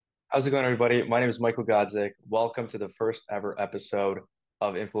How's it going, everybody? My name is Michael Godzic. Welcome to the first ever episode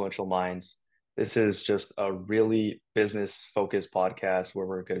of Influential Minds. This is just a really business focused podcast where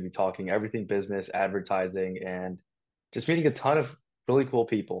we're going to be talking everything business, advertising, and just meeting a ton of really cool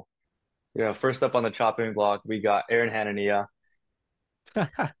people. First up on the chopping block, we got Aaron Hanania.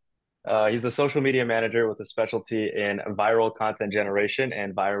 He's a social media manager with a specialty in viral content generation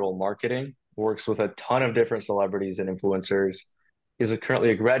and viral marketing. Works with a ton of different celebrities and influencers. Currently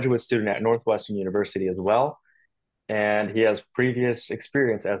a graduate student at Northwestern University as well, and he has previous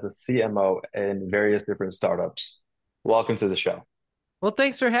experience as a CMO in various different startups. Welcome to the show. Well,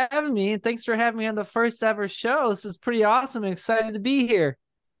 thanks for having me, and thanks for having me on the first ever show. This is pretty awesome. I'm excited to be here.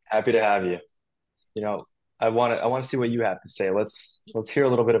 Happy to have you. You know, I want to see what you have to say. Let's hear a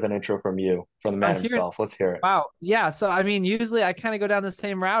little bit of an intro from you, from the I man hear, himself. Let's hear it. wow, yeah. So, I mean, usually I kind of go down the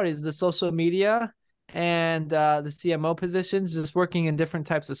same route as the social media and the CMO positions, just working in different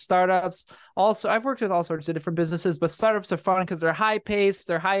types of startups. Also, I've worked with all sorts of different businesses, but startups are fun because they're high paced,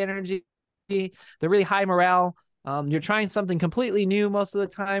 they're high energy, they're really high morale. You're trying something completely new most of the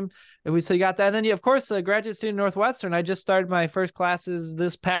time. So you got that. And then, of course, a graduate student at Northwestern. I just started my first classes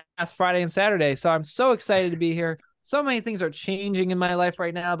this past Friday and Saturday. So I'm so excited to be here. So many things are changing in my life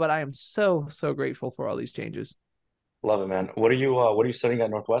right now, but I am so, so grateful for all these changes. Love it, man. What are you studying at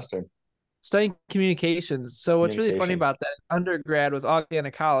Northwestern? Studying communications. So what's really funny Communication. about that, undergrad was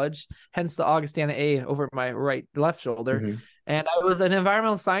Augustana College, hence the Augustana A over my left shoulder. Hmm. And I was an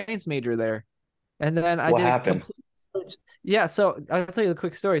environmental science major there. And then I What did a happened? complete switch. Yeah, so I'll tell you the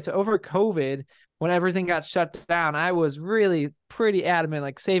quick story. So over COVID, when everything got shut down, I was really pretty adamant,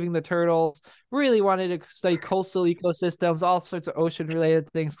 like saving the turtles, really wanted to study coastal ecosystems, all sorts of ocean related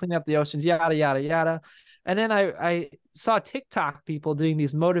things, cleaning up the oceans, yada, yada, yada. And then I saw TikTok people doing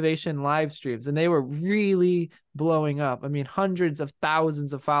these motivation live streams, and they were really blowing up. I mean, hundreds of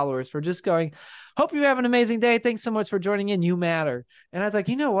thousands of followers for just going, hope you have an amazing day. Thanks so much for joining in. You matter. And I was like,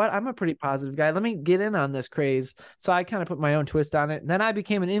 you know what? I'm a pretty positive guy. Let me get in on this craze. So I kind of put my own twist on it. And then I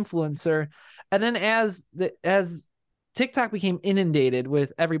became an influencer. And then as TikTok became inundated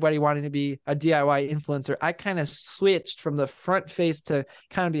with everybody wanting to be a DIY influencer, I kind of switched from the front face to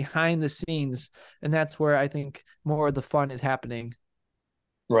kind of behind the scenes. And that's where I think more of the fun is happening.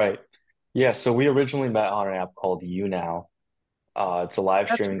 Right. Yeah, so we originally met on an app called YouNow. It's a live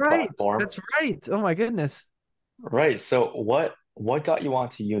That's streaming right. platform. That's right. Oh my goodness. Right. So what got you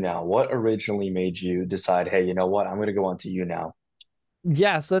onto you now? What originally made you decide, hey, you know what? I'm gonna go onto you now.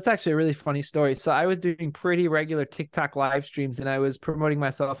 Yeah, so that's actually a really funny story. So I was doing pretty regular TikTok live streams and I was promoting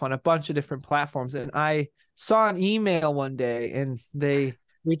myself on a bunch of different platforms. And I saw an email one day and they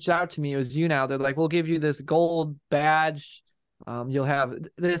reached out to me. It was you now. They're like, we'll give you this gold badge. You'll have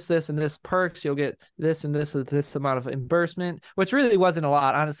this, and this perks. You'll get this amount of reimbursement, which really wasn't a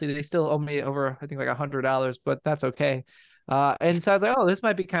lot. Honestly, they still owe me over, I think, like $100, but that's okay. And so I was like, oh, this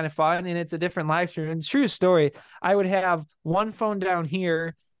might be kind of fun. And it's a different live stream. And true story, I would have one phone down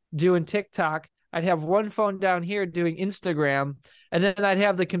here doing TikTok. I'd have one phone down here doing Instagram, and then I'd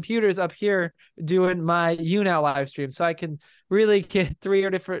have the computers up here doing my YouNow live stream. So I can really get three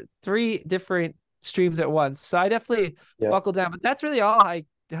different streams at once. So I definitely Yeah. buckled down. But that's really all I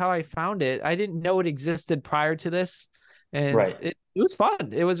how I found it. I didn't know it existed prior to this. And Right. it was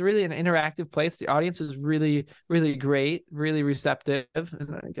fun. It was really an interactive place. The audience was really, really great, really receptive,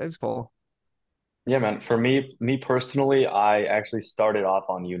 and it was cool. Yeah, man. For me personally, I actually started off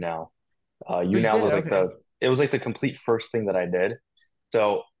on you now. Oh, You you now did? was like Okay. the complete first thing that I did.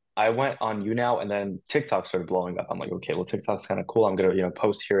 So I went on you now and then TikTok started blowing up. I'm like, okay, well, TikTok's kind of cool. I'm gonna,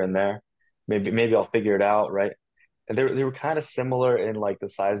 post here and there. Maybe I'll figure it out, right? And they were kind of similar in like the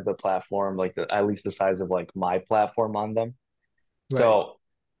size of the platform, like at least the size of like my platform on them. Right. So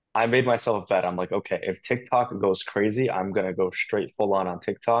I made myself a bet. I'm like, okay, if TikTok goes crazy, I'm gonna go straight full on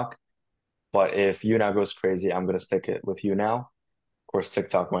TikTok. But if you now goes crazy, I'm gonna stick it with you now. Of course,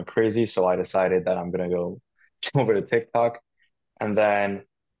 TikTok went crazy, so I decided that I'm gonna go over to TikTok. And then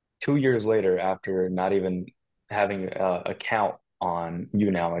 2 years later, after not even having a account on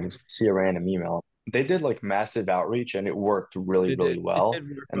you now, I just see a random email. They did like massive outreach and it worked really, It really did. It well. did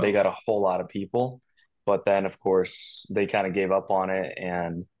work And they well. got a whole lot of people. But then, of course, they kind of gave up on it.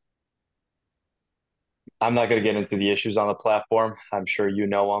 And I'm not going to get into the issues on the platform. I'm sure you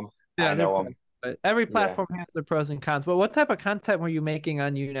know them. I Yeah, they're know pros. them. But every Yeah. platform has their pros and cons. But what type of content were you making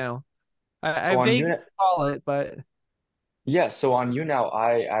on you now? I So on vaguely Unit, recall it, but yeah. So on you now,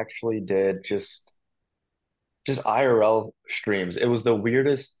 I actually did just IRL streams. It was the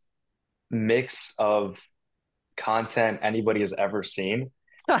weirdest mix of content anybody has ever seen.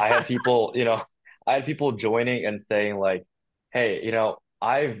 I had people, I had people joining and saying like, "Hey,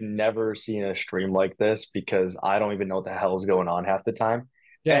 I've never seen a stream like this because I don't even know what the hell is going on half the time.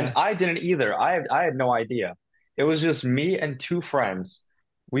 And Yeah. I didn't either. I had no idea. It was just me and two friends.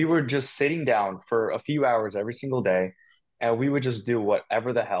 We were just sitting down for a few hours every single day, and we would just do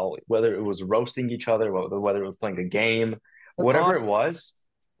whatever the hell, whether it was roasting each other, whether it was playing a game, That's whatever it awesome. was,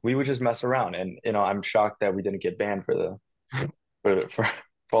 we would just mess around. And I'm shocked that we didn't get banned for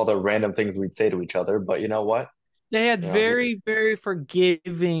all the random things we'd say to each other. But you know what? They had You know, very, very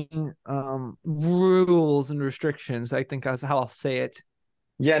forgiving rules and restrictions, I think that's how I'll say it.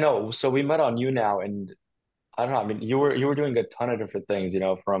 yeah, no. So we met on you now, and I don't know. I mean, you were doing a ton of different things,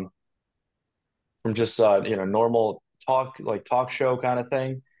 from just normal talk, like talk show kind of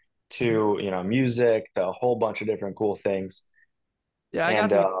thing, to music, to a whole bunch of different cool things. Yeah, I got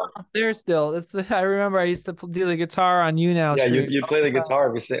And the guitar up there still. It's I remember I used to do the guitar on You Now yeah, you stream you all play the the time.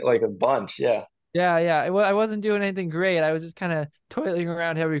 guitar, we say like a bunch. Yeah, Yeah, yeah. I wasn't doing anything great. I was just kind of toiling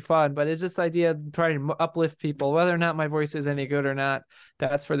around having fun. But it's just the idea of trying to uplift people, whether or not my voice is any good or not.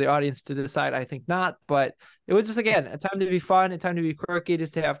 That's for the audience to decide. I think not. But it was just again a time to be fun, a time to be quirky,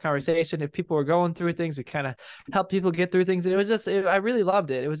 just to have conversation. If people were going through things, we kind of help people get through things. It was just I really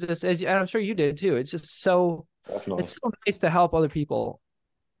loved it. It was just and I'm sure you did too. It's just definitely. it's so nice to help other people.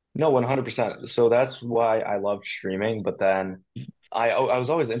 No, 100%. So that's why I loved streaming. But then I was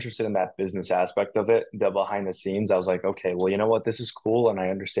always interested in that business aspect of it, the behind the scenes. I was like, okay, well, you know what? This is cool, and I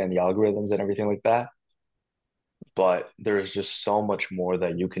understand the algorithms and everything like that. But there's just so much more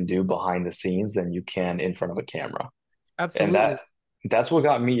that you can do behind the scenes than you can in front of a camera. And Absolutely. that's what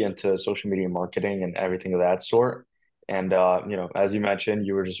got me into social media marketing and everything of that sort. And as you mentioned,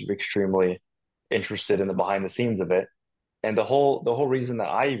 you were just extremely interested in the behind the scenes of it. And the whole reason that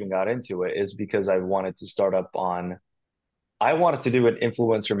I even got into it is because I wanted to do an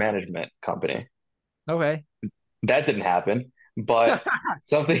influencer management company. Okay. That didn't happen, but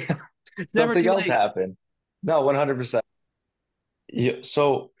something It's never something too else late. happened. No, 100%.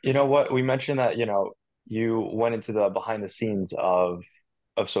 So you know what? We mentioned that, you went into the behind the scenes of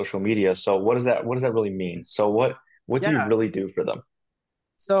social media. So what does that really mean? So what do you Yeah. really do for them?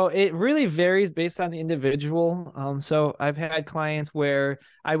 So it really varies based on the individual. So I've had clients where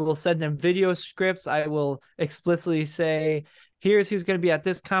I will send them video scripts. I will explicitly say, here's who's going to be at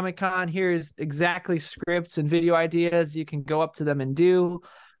this Comic Con. Here's exactly scripts and video ideas you can go up to them and do.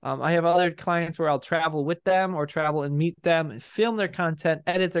 I have other clients where I'll travel with them or travel and meet them and film their content,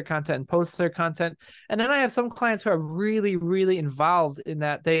 edit their content, and post their content. And then I have some clients who are really, really involved in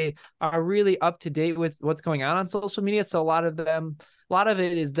that they are really up to date with what's going on social media. So a lot of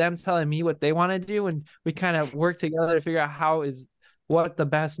it is them telling me what they want to do, and we kind of work together to figure out what the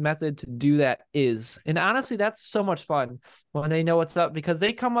best method to do that is. And honestly, that's so much fun when they know what's up because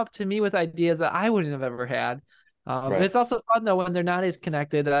they come up to me with ideas that I wouldn't have ever had. And Right. it's also fun though when they're not as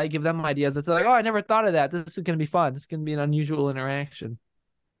connected. I give them ideas. It's like, oh, I never thought of that. This is going to be fun. It's going to be an unusual interaction.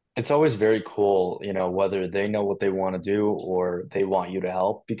 It's always very cool, whether they know what they want to do or they want you to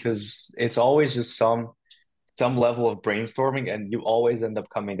help, because it's always just some level of brainstorming, and you always end up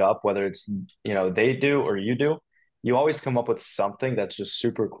coming up, whether it's they do or you do, you always come up with something that's just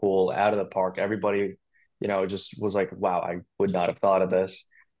super cool, out of the park. Everybody just was like, wow, I would not have thought of this.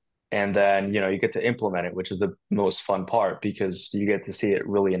 And then you get to implement it, which is the most fun part because you get to see it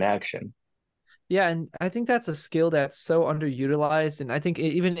really in action. Yeah, and I think that's a skill that's so underutilized. And I think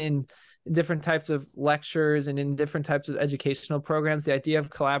even in different types of lectures and in different types of educational programs, the idea of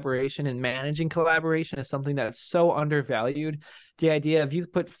collaboration and managing collaboration is something that's so undervalued. The idea of you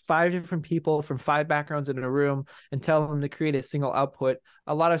put five different people from five backgrounds in a room and tell them to create a single output,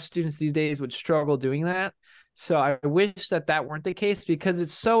 a lot of students these days would struggle doing that. So I wish that weren't the case because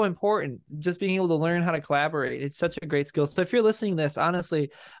it's so important. Just being able to learn how to collaborate. It's such a great skill. So if you're listening to this, honestly,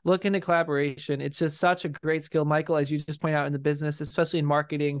 look into collaboration. It's just such a great skill, Michael, as you just point out in the business, especially in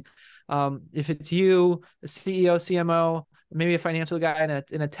marketing. If it's you, a CEO, CMO, maybe a financial guy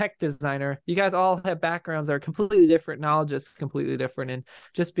and a tech designer, you guys all have backgrounds that are completely different, knowledge is completely different. And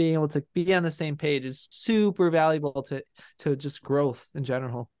just being able to be on the same page is super valuable to just growth in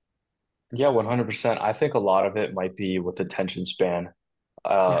general. Yeah, 100%. I think a lot of it might be with attention span,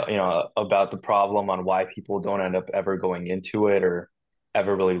 Yeah. about the problem on why people don't end up ever going into it or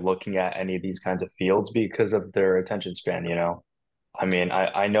ever really looking at any of these kinds of fields because of their attention span. I mean,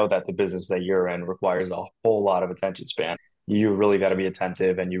 I know that the business that you're in requires a whole lot of attention span. You really got to be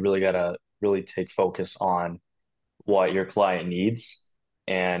attentive, and you really got to really take focus on what your client needs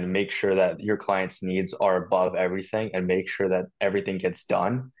and make sure that your client's needs are above everything and make sure that everything gets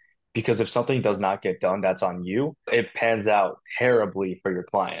done. Because if something does not get done, that's on you. It pans out terribly for your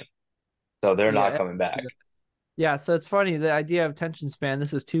client. So they're not Yeah. coming back. Yeah, so it's funny. The idea of attention span,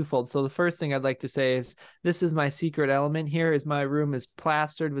 this is twofold. So the first thing I'd like to say is this is my secret element here is my room is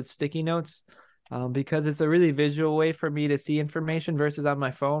plastered with sticky notes. Because it's a really visual way for me to see information versus on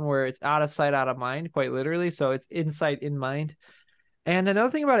my phone where it's out of sight, out of mind, quite literally. So it's insight in mind. And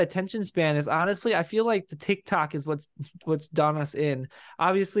another thing about attention span is honestly, I feel like the TikTok is what's done us in.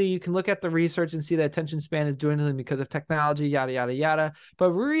 Obviously, you can look at the research and see that attention span is dwindling because of technology, yada yada yada.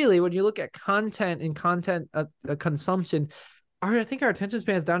 But really, when you look at content and content consumption, I think our attention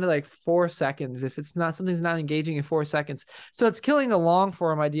span is down to like 4 seconds. If it's not something's not engaging in 4 seconds, so it's killing the long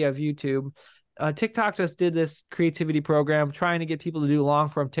form idea of YouTube. TikTok just did this creativity program trying to get people to do long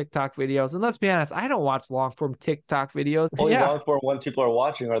form TikTok videos. And let's be honest, I don't watch long form TikTok videos. Only Yeah. long form ones people are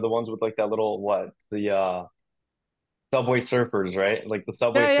watching are the ones with like that little what the Subway Surfers, right? Like the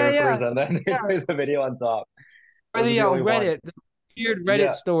Subway Yeah, yeah, Surfers, yeah. and then they Yeah. play the video on top. Or Those are the the only ones. Reddit, the weird Reddit Yeah,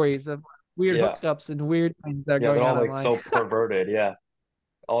 stories of weird yeah, hookups and weird things that are yeah. They're going all on like online. so perverted. Yeah,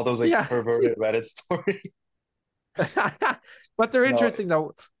 all those like Yeah. perverted Reddit stories. But they're No, interesting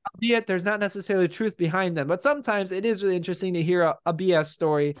though. Albeit there's not necessarily truth behind them. But sometimes it is really interesting to hear a BS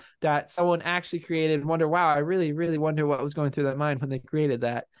story that someone actually created and wonder, wow, I really, really wonder what was going through their mind when they created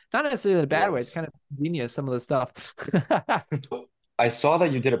that. Not necessarily in a bad way. It's yes. kind of genius, some of the stuff. I saw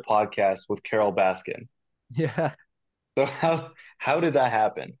that you did a podcast with Carol Baskin. Yeah. So how did that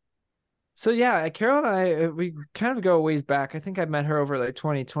happen? So yeah, Carol and I we kind of go a ways back. I think I met her over like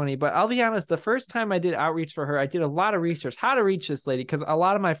 2020, but I'll be honest, the first time I did outreach for her, I did a lot of research how to reach this lady because a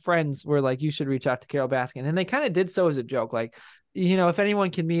lot of my friends were like, "You should reach out to Carol Baskin," and they kind of did so as a joke, like, if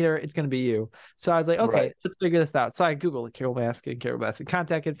anyone can meet her, it's going to be you. So I was like, Right. okay, let's figure this out. So I Googled Carol Baskin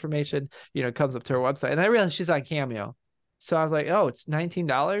contact information. Comes up to her website, and I realized she's on Cameo. So I was like, oh, it's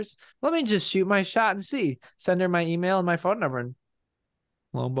 $19. Let me just shoot my shot and see. Send her my email and my phone number, and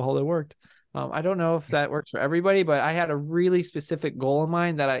lo and behold, it worked. I don't know if that works for everybody, but I had a really specific goal in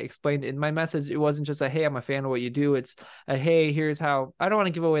mind that I explained in my message. It wasn't just a, hey, I'm a fan of what you do. It's a, hey, here's how. I don't want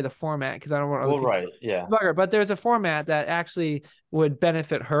to give away the format because I don't want other Well, people right. Yeah. but there's a format that actually would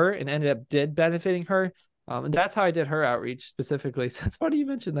benefit her and ended up did benefiting her. And that's how I did her outreach specifically. So it's funny you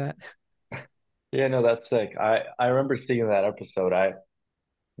mentioned that. Yeah, no, that's sick. I remember seeing that episode. I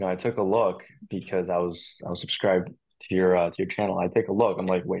took a look because I was subscribed to your channel. I take a look. I'm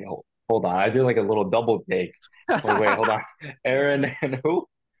like, wait, hold on. I did like a little double take. Like, wait, hold on. Aaron and who?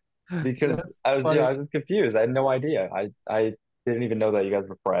 Because That's I was, funny. I was confused. I had no idea. I didn't even know that you guys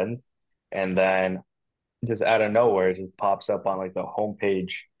were friends. And then just out of nowhere, it just pops up on like the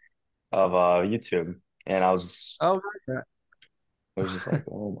homepage of YouTube. And Oh, right. I was just like,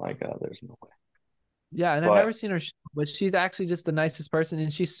 oh my God, there's no way. Yeah, and I've But never seen her, but she's actually just the nicest person,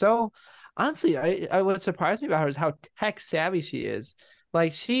 and she's so honestly, I what surprised me about her is how tech savvy she is.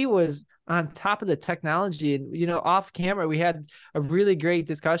 Like she was on top of the technology, and off camera we had a really great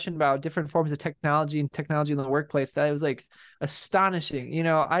discussion about different forms of technology and technology in the workplace. That it was like astonishing.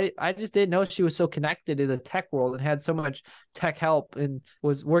 I just didn't know she was so connected in the tech world and had so much tech help and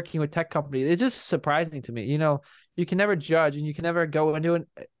was working with tech companies. It's just surprising to me. You can never judge and you can never go into an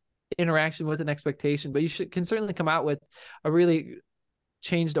interaction with an expectation, but you can certainly come out with a really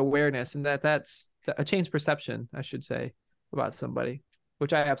changed awareness and that's a changed perception, I should say, about somebody,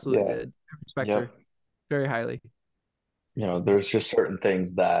 which I absolutely yeah, did. I respect yep. her very highly. There's just certain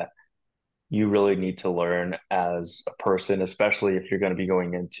things that you really need to learn as a person, especially if you're going to be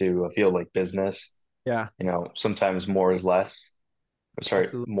going into a field like business. Yeah, Sometimes more is less. Sorry,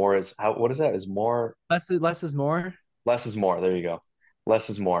 absolutely. more is how, what is that? Is more, Less is more. less is more. There you go. Less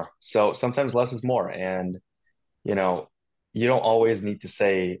is more. So sometimes less is more. And, you know, you don't always need to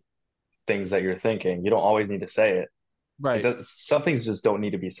say things that you're thinking. You don't always need to say it. Right. Some things just don't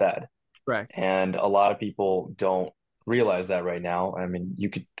need to be said. Correct. And a lot of people don't realize that right now. I mean, you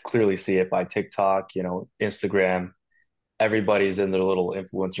could clearly see it by TikTok, Instagram. Everybody's in their little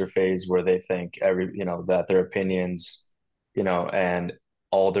influencer phase where they think that their opinions, and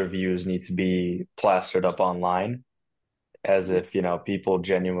all their views need to be plastered up online as Yeah. if, people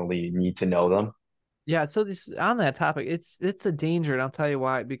genuinely need to know them. Yeah, so this on that topic, it's a danger, and I'll tell you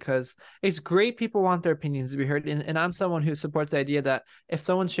why. Because it's great people want their opinions to be heard, and I'm someone who supports the idea that if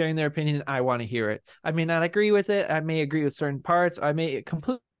someone's sharing their opinion, I want to hear it. I may not agree with it, I may agree with certain parts, I may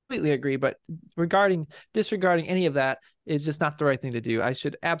completely agree, but disregarding any of that is just not the right thing to do. I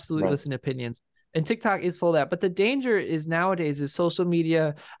should absolutely Right. listen to opinions. And TikTok is full of that. But the danger is nowadays is social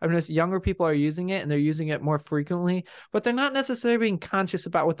media. I mean, younger people are using it and they're using it more frequently, but they're not necessarily being conscious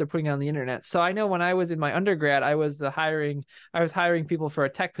about what they're putting on the internet. So I know when I was in my undergrad, I was hiring people for a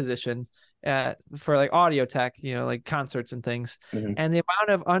tech position. for like audio tech, like concerts and things. Hmm. And the amount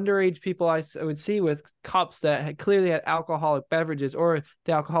of underage people I would see with cups that clearly had alcoholic beverages, or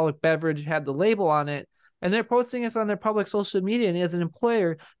the alcoholic beverage had the label on it, and they're posting this on their public social media. And as an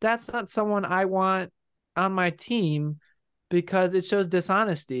employer, that's not someone I want on my team because it shows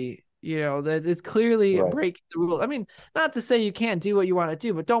dishonesty. That it's clearly Right. breaking the rules. I mean, not to say you can't do what you want to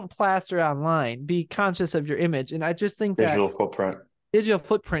do, but don't plaster online. Be conscious of your image. And I just think that Digital footprint. digital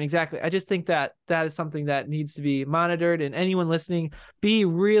footprint, exactly. I just think that that is something that needs to be monitored. And anyone listening, be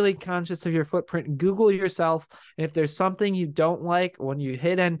really conscious of your footprint. Google yourself. And if there's something you don't like, when you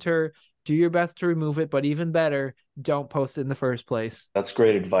hit enter, do your best to remove it. But even better, don't post it in the first place. That's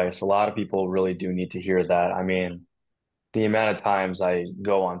great advice. A lot of people really do need to hear that. I mean, the amount of times I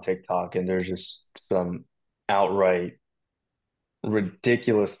go on TikTok and there's just some outright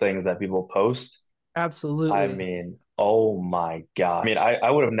ridiculous things that people post. I Absolutely. mean, oh my God. I mean, I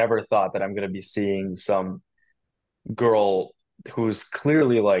would have never thought that I'm going to be seeing some girl who's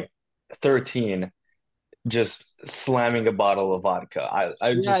clearly like 13 just slamming a bottle of vodka. Yeah,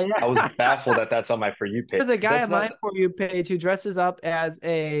 I was yeah. baffled that that's on my For You page. There's a guy That's on not, my For You page who dresses up as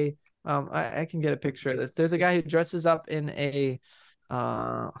a I can get a picture of this. There's a guy who dresses up in a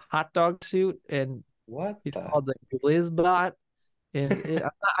hot dog suit, and what he's the, called the Blizzbot. And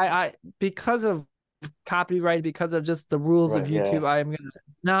I because of copyright, because of just the rules of right, yeah. YouTube, I am gonna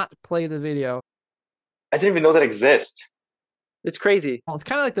not play the video. I didn't even know that exists. It's crazy. Well, it's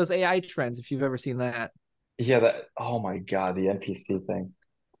kind of like those AI trends, if you've ever seen that. Yeah, oh my God, the NPC thing.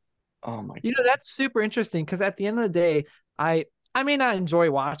 Oh my God. That's super interesting because at the end of the day, I may not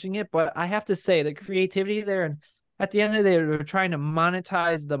enjoy watching it, but I have to say the creativity there, and at the end of the day, they're trying to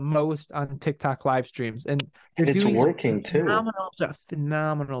monetize the most on TikTok live streams, and they're And it's doing a working too. phenomenal job.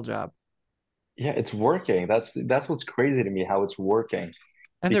 Phenomenal job. Yeah, it's working. That's what's crazy to me, how it's working.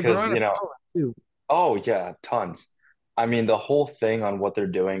 And they're Because, growing a following too. oh yeah, tons. I mean, the whole thing on what they're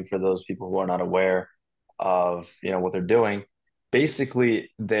doing for those people who are not aware of, what they're doing,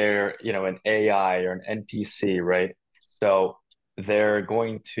 basically they're, an AI or an NPC, right? So they're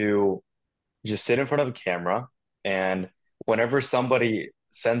going to just sit in front of a camera, and whenever somebody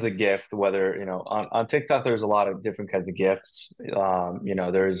sends a gift, whether, on TikTok, there's a lot of different kinds of gifts.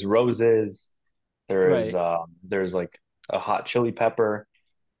 There's roses, Right. there's like a hot chili pepper.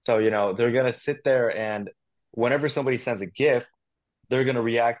 So, they're gonna sit there, and whenever somebody sends a gift, they're gonna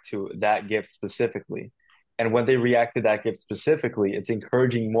react to that gift specifically. And when they react to that gift specifically, it's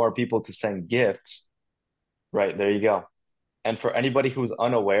encouraging more people to send gifts. Right, there you go. And for anybody who's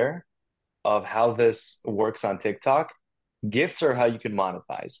unaware of how this works on TikTok, gifts are how you can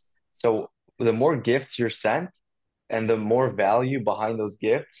monetize. So the more gifts you're sent and the more value behind those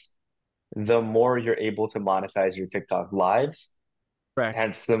gifts, the more you're able to monetize your TikTok lives. Correct.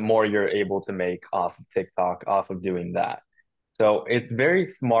 Hence, the more you're able to make off of TikTok, off of doing that. So it's very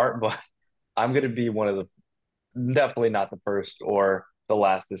smart, but I'm going to be one of definitely not the first or the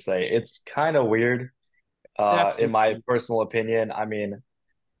last to say it's kind of weird, in my Absolutely. personal opinion. I mean,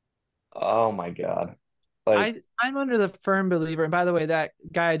 oh my God. Like, I'm under the firm believer. And by the way, that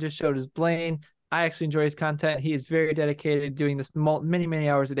guy I just showed is Blaine. I actually enjoy his content. He is very dedicated, doing this many, many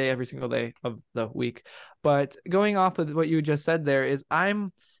hours a day, every single day of the week. But going off of what you just said there is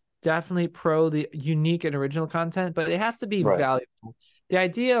I'm definitely pro the unique and original content, but it has to be right, valuable. The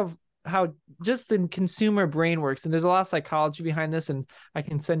idea of how just the consumer brain works, and there's a lot of psychology behind this, and I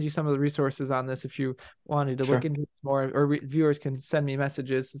can send you some of the resources on this if you wanted to look sure. into it more, or viewers can send me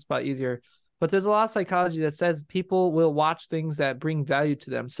messages. It's probably easier, but there's a lot of psychology that says people will watch things that bring value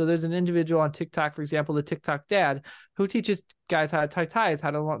to them. So there's an individual on TikTok, for example, the TikTok dad, who teaches guys how to tie ties, how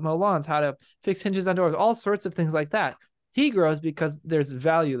to mow lawns, how to fix hinges on doors, all sorts of things like that. He grows because there's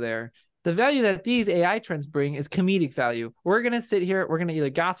value there. The value that these AI trends bring is comedic value. We're going to sit here, we're going to either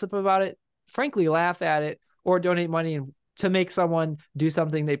gossip about it, frankly, laugh at it, or donate money to make someone do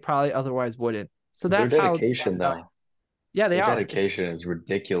something they probably otherwise wouldn't. So Their that's how, dedication, though, yeah, they their are. dedication is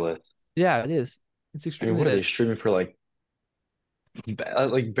ridiculous. Yeah, it is. It's I mean, extremely what are dead. they streaming for? Like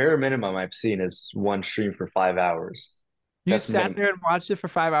bare minimum I've seen is one stream for 5 hours. You That's sat minimum. there and watched it for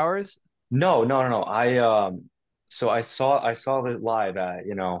 5 hours? No, no, no, no. So I saw it live at,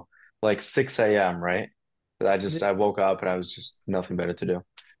 like 6 a.m., right? I woke up and I was just nothing better to do.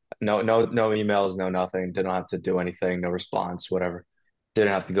 No emails, no nothing. Didn't have to do anything, no response, whatever.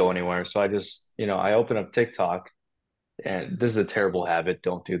 Didn't have to go anywhere. So I just, I open up TikTok, and this is a terrible habit.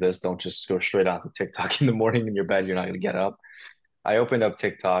 Don't do this. Don't just go straight onto TikTok in the morning in your bed. You're not gonna get up. I opened up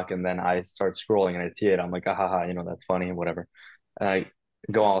TikTok and then I start scrolling and I see it. I'm like, ah, ha, ha, that's funny, whatever. And I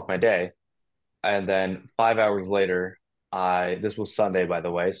go on with my day. And then 5 hours later, This was Sunday, by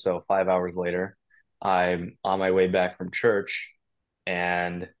the way, so 5 hours later, I'm on my way back from church,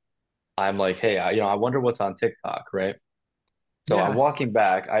 and I'm like, hey, I wonder what's on TikTok, right? So I'm Yeah. walking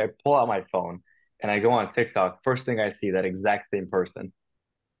back, I pull out my phone, and I go on TikTok. First thing I see, that exact same person.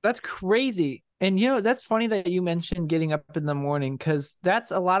 That's crazy. And that's funny that you mentioned getting up in the morning because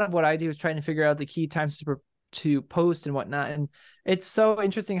that's a lot of what I do is trying to figure out the key times to post and whatnot. And it's so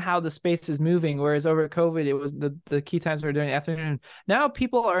interesting how the space is moving. Whereas over COVID, it was the key times we were doing in the afternoon. Now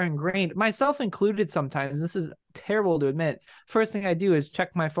people are ingrained, myself included sometimes. This is terrible to admit. First thing I do is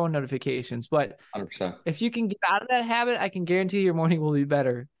check my phone notifications. But 100%. if you can get out of that habit, I can guarantee your morning will be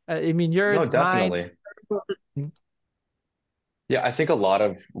better. I mean, No, yours, mine. definitely. Yeah, I think a lot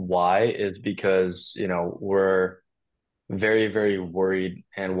of why is because, we're very, very worried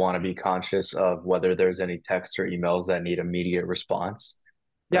and want to be conscious of whether there's any texts or emails that need immediate response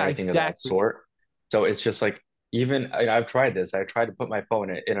or Yeah, anything of that exactly. sort. So it's just like, even I've tried this. I tried to put my phone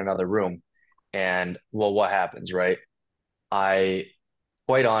in another room, and well, what happens, right? I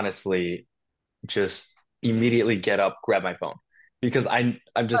quite honestly just immediately get up, grab my phone because I'm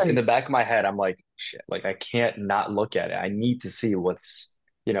just in Right. the back of my head, I'm like, shit, like I can't not look at it. I need to see what's,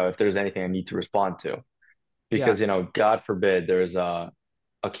 if there's anything I need to respond to. Yeah. Because, God forbid there's a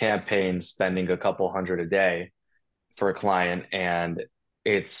campaign spending a couple hundred a day for a client and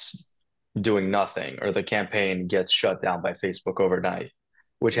it's doing nothing, or the campaign gets shut down by Facebook overnight,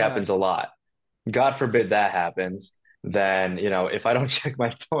 which Yeah. happens a lot. God forbid that happens, then, if I don't check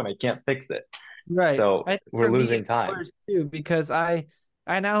my phone, I can't fix it. Right. So I think we're for me losing it's time. worse too because I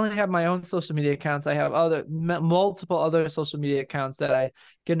not only have my own social media accounts, I have multiple other social media accounts that I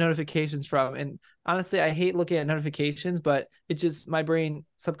get notifications from. And honestly, I hate looking at notifications, but it just my brain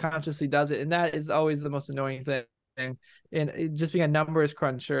subconsciously does it, and that is always the most annoying thing. And just being a numbers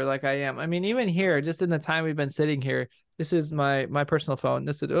cruncher like I am. I mean, even here, just in the time we've been sitting here, this is my personal phone.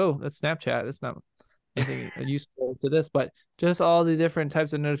 This is that's Snapchat. It's not anything useful to this, but just all the different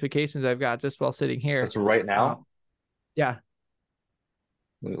types of notifications I've got just while sitting here. That's right Um, now. yeah.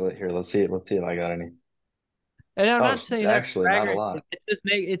 Here, let's see. Let's see if I got any. And I'm Oh, not saying that to actually, brag not or a anything. lot.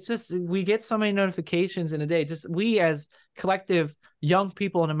 It's just we get so many notifications in a day. Just we as collective young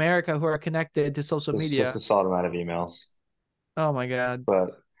people in America who are connected to social This is just media. a solid amount of emails. Oh my God.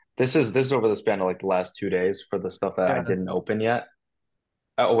 But this is over the span of like the last 2 days for the stuff that I Yeah. didn't open yet.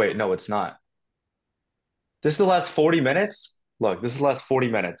 Oh wait, no, it's not. This is the last 40 minutes. Look, this is the last 40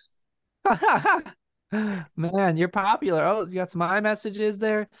 minutes. Man, you're popular. Oh, you got some iMessages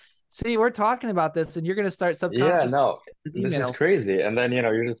there. See, we're talking about this, and you're gonna start Yeah, subconsciously no, getting this is emails. crazy. And then,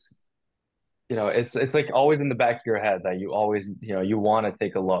 you're just, it's like always in the back of your head that you always, you want to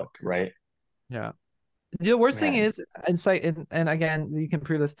take a look, right? Yeah. The worst thing Man. is insight, and again, you can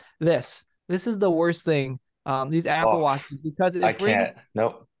prove this. This is the worst thing. These Apple Oh, Watches because I it brings. can't.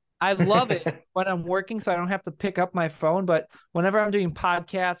 Nope. I love it when I'm working, so I don't have to pick up my phone. But whenever I'm doing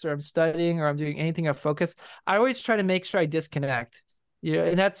podcasts or I'm studying or I'm doing anything of focus, I always try to make sure I disconnect.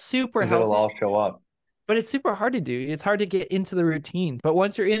 And that's super Because it'll healthy. all show up. But it's super hard to do. It's hard to get into the routine. But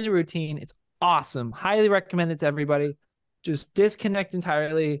once you're in the routine, it's awesome. Highly recommend it to everybody. Just disconnect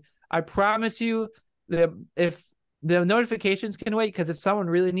entirely. I promise you that if the notifications can wait, because if someone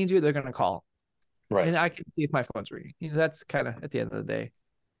really needs you, they're gonna call. Right. And I can see if my phone's ringing. That's kind of at the end of the day.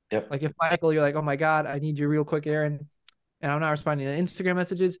 Yep. Like if Michael, you're like, oh my God, I need you real quick, Aaron, and I'm not responding to Instagram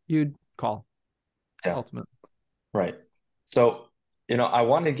messages, you'd call Yeah. ultimately. Right. So, I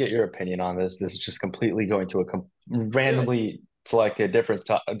want to get your opinion on this. This is just completely going to Let's do it. randomly select a different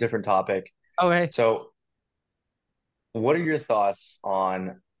topic. Okay. So, what are your thoughts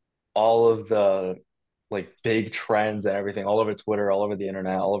on all of the like big trends and everything all over Twitter, all over the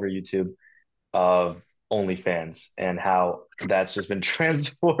internet, all over YouTube of OnlyFans and how that's just been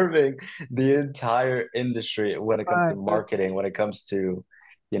transforming the entire industry when it comes to Fine. marketing, when it comes to,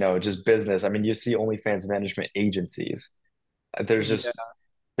 just business. I mean, you see OnlyFans management agencies. There's Yeah. just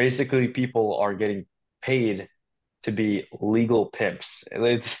basically people are getting paid to be legal pimps.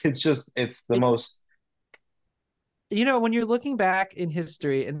 It's the It, most when you're looking back in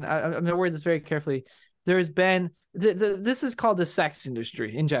history, and I'm going to word this very carefully, there's been this is called the sex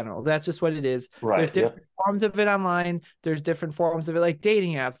industry in general. That's just what it is. There's right. Yep. different forms of it online. There's different forms of it, like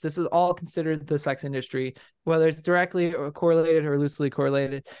dating apps. This is all considered the sex industry, whether it's directly or correlated or loosely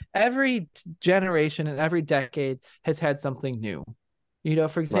correlated. Every generation and every decade has had something new. For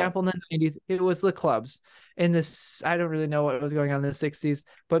Right. example, in the 90s, it was the clubs. In this, I don't really know what was going on in the 60s,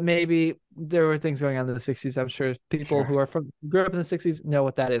 but maybe there were things going on in the 60s. I'm sure people Sure. who grew up in the 60s know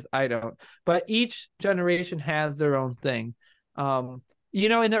what that is. I don't. But each generation has their own thing. Um,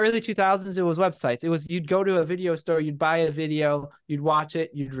 In the early 2000s, it was websites. It was you'd go to a video store, you'd buy a video, you'd watch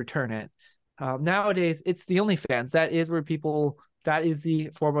it, you'd return it. Nowadays, it's the OnlyFans. That is the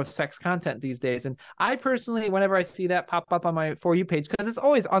form of sex content these days. And I personally, whenever I see that pop up on my For You page, because it's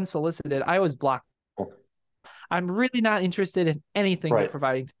always unsolicited, I always block. I'm really not interested in anything they're Right,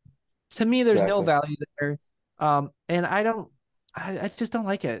 providing. To me, there's no exactly. value there. And I just don't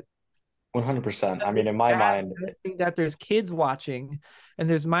like it. 100%. I It's mean, in my bad mind, that there's kids watching and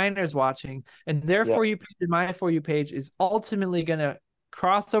there's minors watching, and their yeah, For You page and my For You page is ultimately going to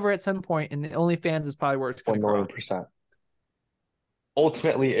cross over at some point, and OnlyFans is probably where it's going to 1 million cross. percent.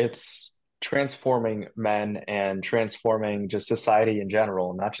 Ultimately, it's transforming men and transforming just society in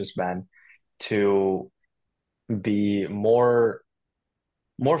general, not just men, to be more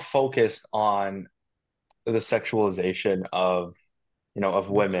focused on the sexualization of, of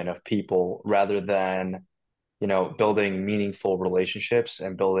women, of people, rather than, building meaningful relationships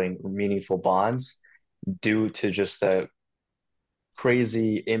and building meaningful bonds due to just the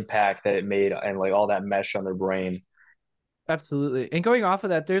crazy impact that it made and like all that mesh on their brain. Absolutely. And going off of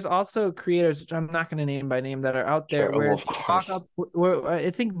that, there's also creators, which I'm not going to name by name, that are out there Sure. Oh, well, where of they walk up. course. Where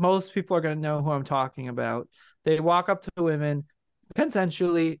I think most people are going to know who I'm talking about. They walk up to women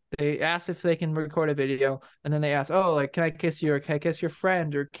consensually. They ask if they can record a video, and then they ask, "Oh, like, can I kiss you, or can I kiss your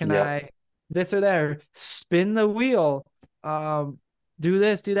friend, or can Yep. I this or that, spin the wheel, um, do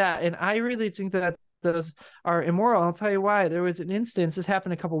this, do that." And I really think that those are immoral. I'll tell you why. There was an instance, this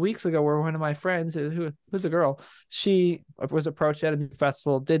happened a couple weeks ago, where one of my friends, who's a girl, she was approached at a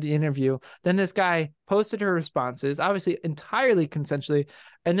festival, did the interview. Then this guy posted her responses, obviously entirely consensually,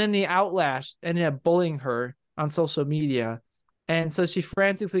 and then the outlash ended up bullying her on social media. And so she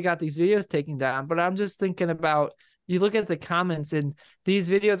frantically got these videos taken down. But I'm just thinking about, you look at the comments, and these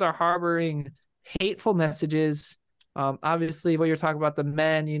videos are harboring hateful messages. Obviously, what you're talking about, the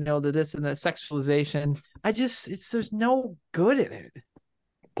men, the this and the sexualization. There's no good in it.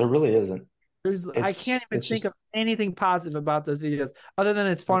 There really isn't. I can't even It's think just of anything positive about those videos other than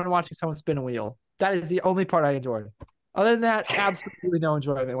it's fun watching someone spin a wheel. That is the only part I enjoy. Other than that, absolutely no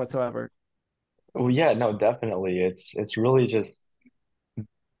enjoyment whatsoever. well, yeah, no, definitely. It's really just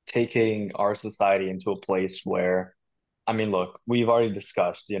taking our society into a place where, I mean, look, we've already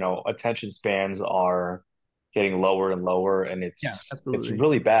discussed, attention spans are getting lower and lower, and Yeah, it's absolutely.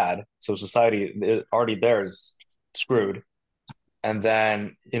 really bad. So society already there is screwed. And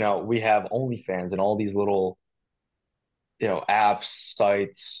then, we have OnlyFans and all these little, apps,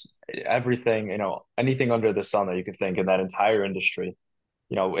 sites, everything, anything under the sun that you could think in that entire industry.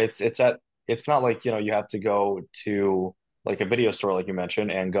 It's not like, you have to go to like a video store like you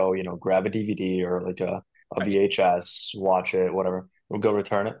mentioned and go, grab a DVD or like a Right. VHS, watch it, whatever, or go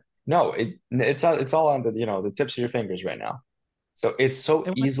return it. No, it's all on the, the tips of your fingers right now. So it's so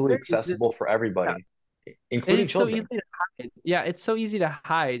And what's easily great is this, accessible for yeah, everybody, it including is so children. easy to hide. Yeah, it's so easy to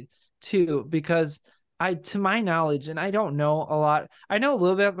hide too, because to my knowledge, and I don't know a lot. I know a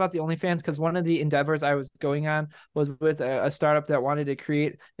little bit about the OnlyFans because one of the endeavors I was going on was with a startup that wanted to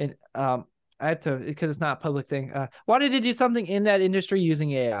create an I have to, because it's not a public thing. Wanted to do something in that industry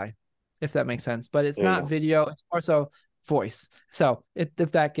using AI, if that makes sense. But it's There you not go. video; it's more so voice. So if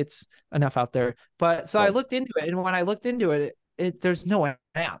that gets enough out there, but so I Right. looked into it, and when I looked into it there's no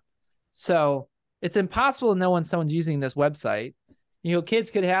app. So it's impossible to know when someone's using this website.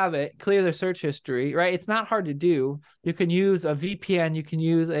 Kids could have it, clear their search history, right? It's not hard to do. You can use a VPN, you can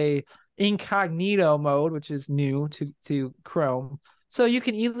use a incognito mode, which is new to Chrome. So you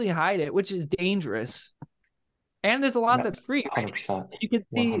can easily hide it, which is dangerous. And there's a lot Yeah, that's free, right? 100%. You can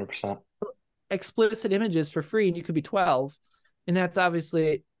see 100%. explicit images for free, and you could be 12, and that's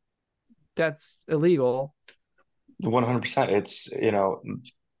illegal. 100%. It's,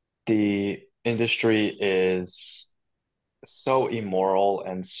 the industry is so immoral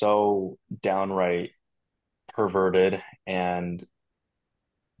and so downright perverted, and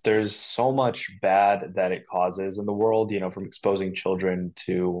there's so much bad that it causes in the world, from exposing children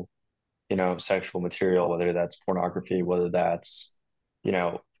to, sexual material, whether that's pornography, whether that's, you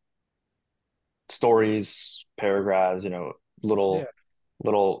know, stories, paragraphs, Yeah,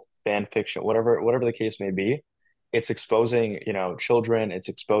 little fan fiction, whatever the case may be. It's exposing, children, it's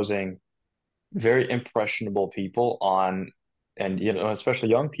exposing very impressionable people on, and especially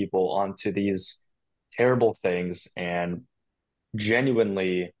young people, onto these terrible things, and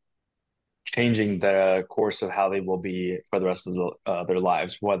genuinely changing the course of how they will be for the rest of their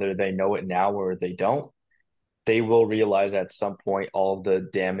lives, whether they know it now or they don't. They will realize at some point all of the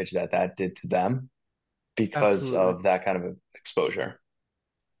damage that did to them because absolutely. of that kind of exposure.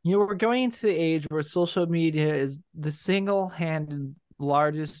 We're going into the age where social media is the single-handed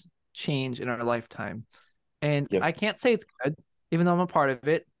largest change in our lifetime. And Yep. I can't say it's good, even though I'm a part of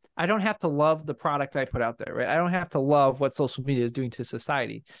it. I don't have to love the product I put out there, right? I don't have to love what social media is doing to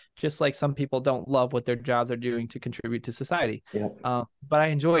society, just like some people don't love what their jobs are doing to contribute to society. Yep. But I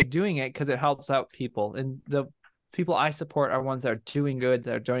enjoy doing it because it helps out people. And the people I support are ones that are doing good,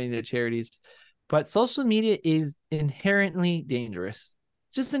 that are donating to charities. But social media is inherently dangerous.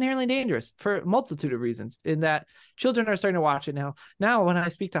 Just inherently dangerous for a multitude of reasons, in that children are starting to watch it now. Now, when I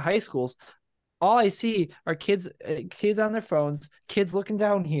speak to high schools, all I see are kids on their phones, kids looking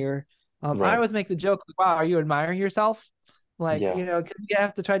down here. I Right. always make the joke, wow, are you admiring yourself? Like, Yeah. 'cause you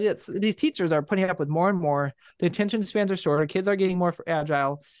have to try to do it. So these teachers are putting up with more and more. The attention spans are shorter. Kids are getting more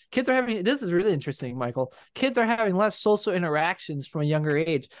agile. Kids are having, this is really interesting, Michael. Kids are having less social interactions from a younger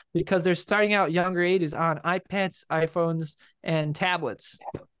age because they're starting out younger ages on iPads, iPhones, and tablets.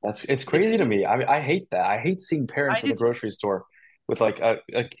 It's crazy to me. I mean, I hate that. I hate seeing I parents in the did grocery store with like a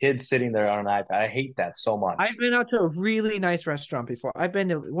kid sitting there on an iPad. I hate that so I've much. been out to a really nice restaurant before. I've been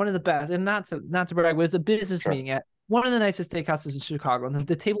to one of the best, and not to brag, but it was a business Sure. meeting at one of the nicest steakhouses in Chicago. And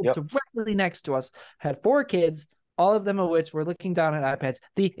the table Yep. directly next to us had four kids, all of them of which were looking down at iPads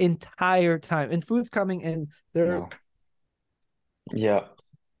the entire time. And food's coming, and they're No. Yeah.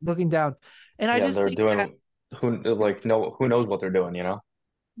 looking down. And I Yeah. just They're think that, doing who like no who knows what they're doing, you know?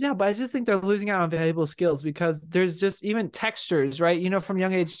 yeah, but I just think they're losing out on valuable skills because there's just even textures, right? From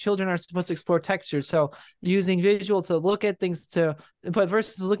young age, children are supposed to explore textures. So using visual to look at things but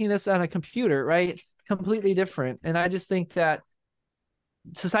versus looking at this on a computer, right? Completely different. And I just think that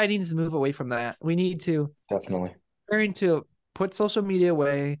society needs to move away from that. We need to Definitely. learn to put social media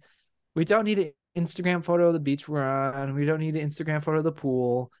away. We don't need an Instagram photo of the beach we're on. We don't need an Instagram photo of the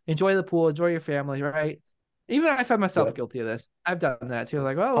pool. Enjoy the pool, enjoy your family, right? Even I find myself Yep. guilty of this. I've done that too.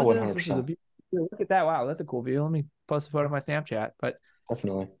 Like, oh, Oh, look at this. This is a 100%. beautiful view. Look at that. Wow, that's a cool view. Let me post a photo of my Snapchat. But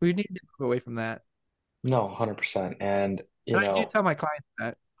Definitely. we need to move away from that. No, 100%. And, I do tell my clients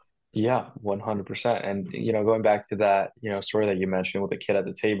that. yeah, 100%. And, going back to that, story that you mentioned with the kid at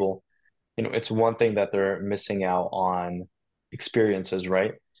the table, it's one thing that they're missing out on experiences,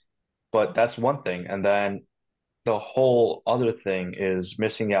 right? But that's one thing. And then the whole other thing is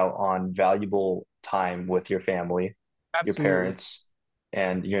missing out on valuable time with your family, your Absolutely. parents,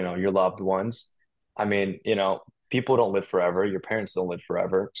 and, your loved ones. I mean, people don't live forever. Your parents don't live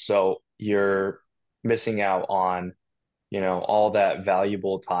forever. So you're missing out on, all that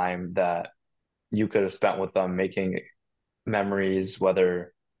valuable time that you could have spent with them making memories,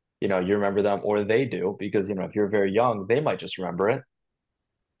 whether, you remember them or they do, because, if you're very young, they might just remember it.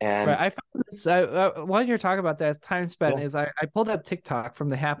 Right. And I found this while you're talking about that time spent yeah. is I pulled up TikTok from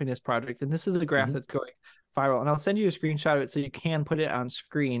the Happiness Project, and this is a graph Hmm. that's going viral. And I'll send you a screenshot of it so you can put it on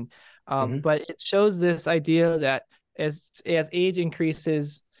screen. Hmm. But it shows this idea that as age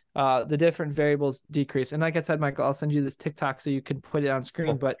increases, the different variables decrease. And like I said, Michael, I'll send you this TikTok so you can put it on screen.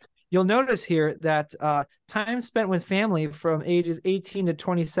 Sure. But you'll notice here that time spent with family from ages 18 to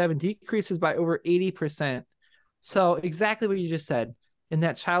 27 decreases by over 80%. So exactly what you just said. In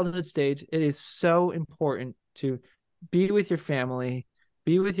that childhood stage, it is so important to be with your family,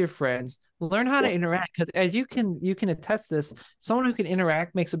 be with your friends, learn how to Yep. interact. Because as you can attest this, someone who can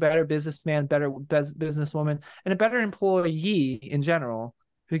interact makes a better businessman, better businesswoman, and a better employee in general.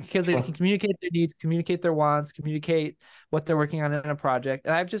 Because they can Sure. communicate their needs, communicate their wants, communicate what they're working on in a project.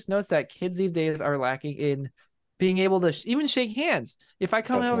 And I've just noticed that kids these days are lacking in being able to even shake hands. If I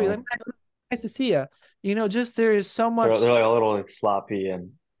come over, you're Definitely. like, nice to see you. Just there is so They're much. like a little like sloppy and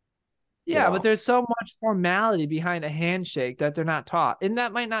you Yeah, but know, there's so much formality behind a handshake that they're not taught. And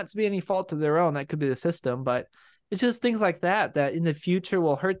that might not be any fault of their own. That could be the system, but it's just things like that in the future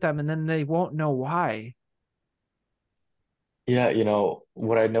will hurt them and then they won't know why. yeah,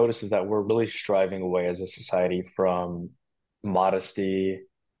 what I notice is that we're really striving away as a society from modesty,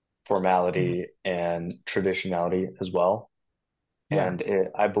 Mhm. formality, and traditionality as well. Yeah. And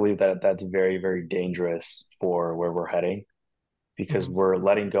I believe that that's very, very dangerous for where we're heading because Mhm. we're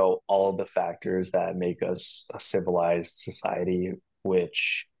letting go all of the factors that make us a civilized society,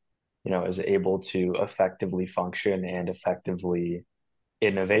 which, is able to effectively function and effectively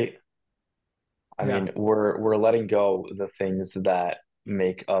innovate. I Yeah. mean, we're letting go the things that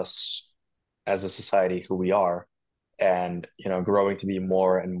make us as a society who we are, and growing to be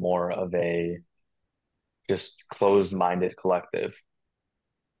more and more of a just closed-minded collective.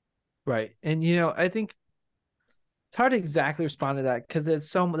 Right. And I think it's hard to exactly respond to that because it's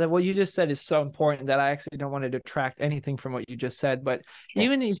so that what you just said is so important that I actually don't want to detract anything from what you just said. But Sure.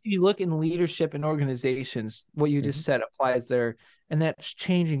 even if you look in leadership and organizations, what you Hmm. just said applies there, and that's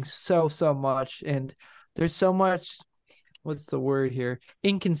changing so much. And there's so much. what's the word here,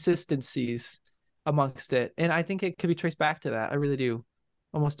 inconsistencies amongst it, and I think it could be traced back to that. I really do,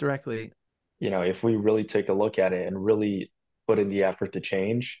 almost directly. If we really take a look at it and really put in the effort to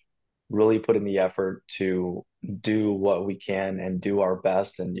change, really put in the effort to do what we can and do our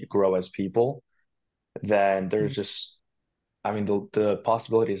best and grow as people, then there's just, I mean, the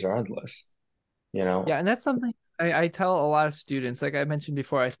possibilities are endless, you know? Yeah, and that's something I tell a lot of students. Like I mentioned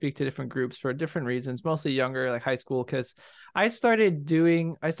before, I speak to different groups for different reasons, mostly younger, like high school, because I started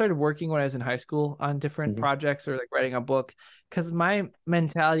working when I was in high school on different Mhm. projects or like writing a book, because my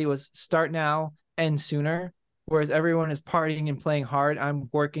mentality was start now, end sooner. Whereas everyone is partying and playing hard, I'm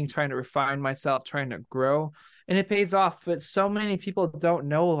working, trying to refine myself, trying to grow, and it pays off. But so many people don't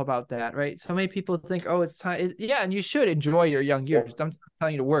know about that, right? So many people think, oh, it's time. Yeah, and you should enjoy your young years. Yep. I'm not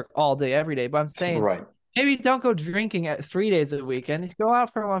telling you to work all day, every day, but I'm saying Right. maybe don't go drinking at 3 days a weekend. Go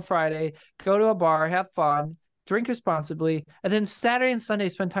out for one Friday, go to a bar, have fun, drink responsibly, and then Saturday and Sunday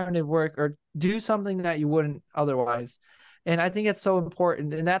spend time to work or do something that you wouldn't otherwise. And I think it's so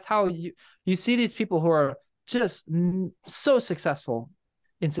important. And that's how you see these people who are just so successful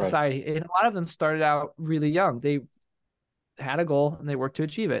in Right. society. And a lot of them started out really young. They had a goal and they worked to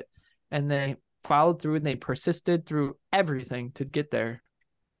achieve it. And they followed through and they persisted through everything to get there.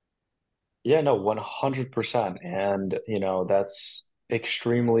 Yeah, no, 100%. And, that's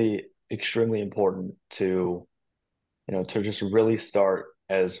extremely, extremely important to just really start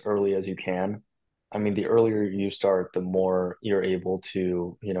as early as you can. I mean, the earlier you start, the more you're able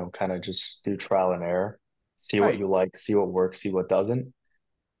to, kind of just do trial and error, see what Right. you like, see what works, see what doesn't.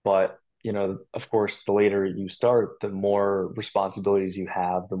 But, of course, the later you start, the more responsibilities you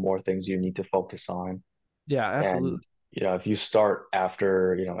have, the more things you need to focus on. Yeah, And, absolutely. if you start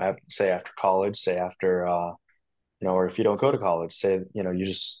after, say after college, say after, or if you don't go to college, say, you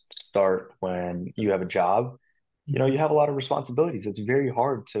just start when you have a job, you have a lot of responsibilities. It's very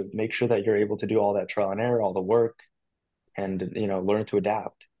hard to make sure that you're able to do all that trial and error, all the work, and, learn to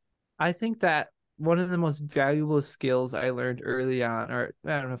adapt. I think that one of the most valuable skills I learned early on, or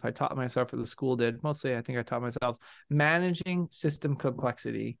I don't know if I taught myself or the school did, mostly I think I taught myself, managing system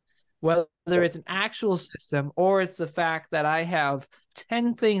complexity. Whether Yep. it's an actual system or it's the fact that I have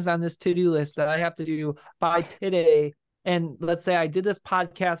 10 things on this to-do list that I have to do by today. And let's say I did this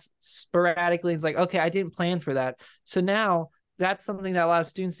podcast sporadically. It's like, okay, I didn't plan for that. So now that's something that a lot of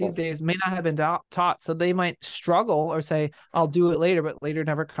students these Yep. days may not have been taught. So they might struggle or say, I'll do it later, but later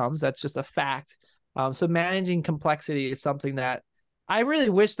never comes. That's just a fact. So managing complexity is something that I really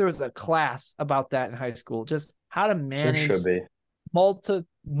wish there was a class about that in high school, just how to There should manage be.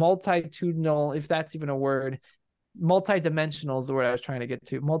 multitudinal, if that's even a word, multidimensional is the word I was trying to get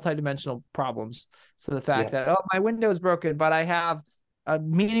to, multidimensional problems. So the fact Yeah. that, oh, my window is broken, but I have a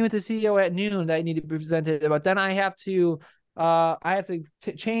meeting with the CEO at noon that I need to be presented, but then I have to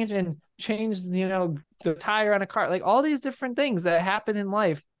change the tire on a car, like all these different things that happen in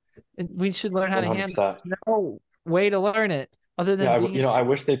life, and we should learn how to handle 100%. it. No way to learn it other Yeah, than being I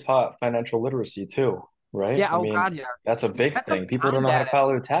wish they taught financial literacy too, right? yeah, I oh mean, god, yeah. that's a big That's what thing. People don't I'm know how to bad at. file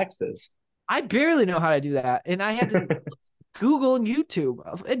their taxes. I barely know how to do that, and I had to Google and YouTube,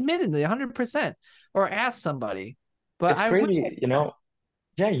 admittedly, 100%, or ask somebody. But It's I wish crazy,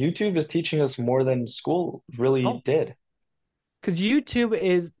 yeah, YouTube is teaching us more than school really did. because YouTube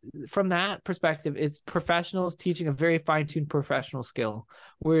is, from that perspective, it's professionals teaching a very fine-tuned professional skill.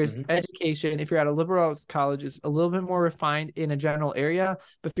 Whereas Hmm. education, if you're at a liberal arts college, is a little bit more refined in a general area.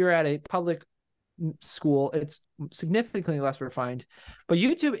 But if you're at a public school, it's significantly less refined. But Yeah,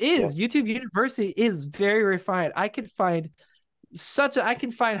 YouTube University is very refined. I can find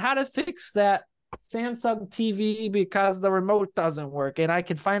how to fix that Samsung TV because the remote doesn't work, and I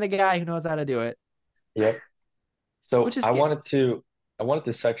can find a guy who knows how to do it, yep. which So is I scary. wanted to I wanted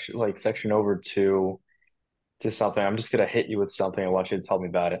to section over to something. I'm just gonna hit you with something. I want you to tell me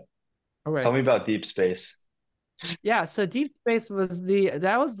about it. Tell Okay. me about deep space. Yeah, so Deep Space was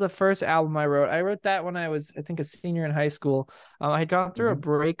the first album I wrote. I wrote that when I was, I think, a senior in high school. I had gone through a Hmm.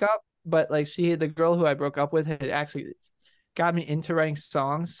 breakup, but like the girl who I broke up with, had actually got me into writing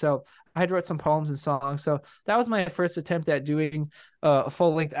songs. So I had wrote some poems and songs. So that was my first attempt at doing a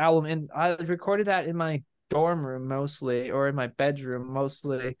full length album, and I recorded that in my dorm room mostly, or in my bedroom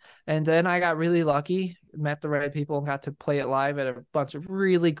mostly. And then I got really lucky, met the right people, and got to play it live at a bunch of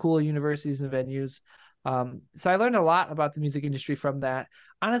really cool universities and venues. So I learned a lot about the music industry from that.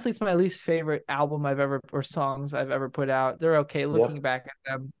 Honestly, it's my least favorite album or songs I've ever put out. They're okay. Yep. Looking back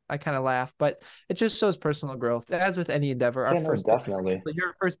at them, I kind of laugh, but it just shows personal growth. As with any endeavor, Yeah, no, definitely.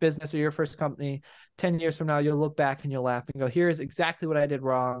 your first business or your first company, 10 years from now, you'll look back and you'll laugh and go, here's exactly what I did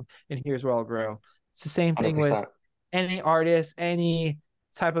wrong, and here's where I'll grow. It's the same thing with 100%. any artist, any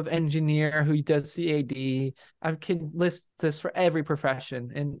type of engineer who does CAD. I can list this for every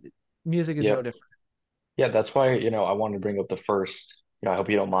profession, and music is no Yep. different. Yeah, that's why, I wanted to bring up the first, I hope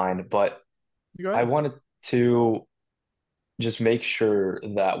you don't mind, but Go I ahead. wanted to just make sure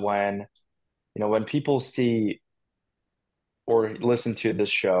that when people see or listen to this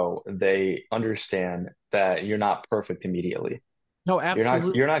show, they understand that you're not perfect immediately. No, You're not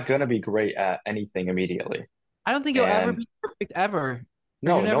absolutely. you're not gonna be great at anything immediately. I don't think you'll ever And be perfect ever, or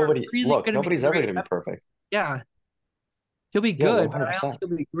you're no, never nobody, really look, going to be nobody's ever great. gonna be perfect. Yeah, you'll be Yeah, good, but I don't think 100%.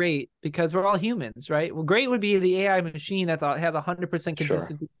 you'll be great because we're all humans, right? Well, great would be the AI machine that has 100% Sure.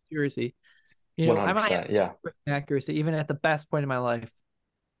 consistency accuracy. I might have 100%. Yeah. 0% accuracy even at the best point in my life.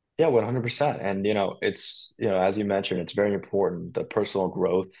 Yeah, 100%. And it's, as you mentioned, it's very important, the personal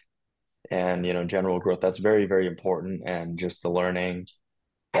growth and, general growth. That's very, very important. And just the learning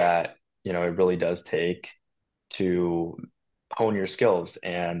that, it really does take to hone your skills.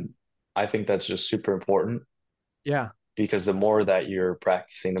 And I think that's just super important Yeah, because the more that you're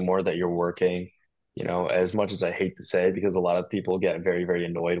practicing, the more that you're working, as much as I hate to say, because a lot of people get very, very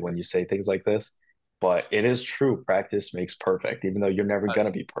annoyed when you say things like this, but it is true. Practice makes perfect, even though you're never going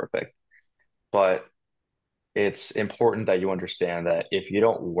to be perfect. But it's important that you understand that if you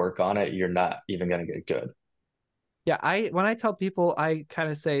don't work on it, you're not even going to get good. yeah. I when I tell people, I kind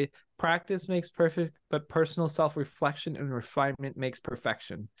of say practice makes perfect, but personal self-reflection and refinement makes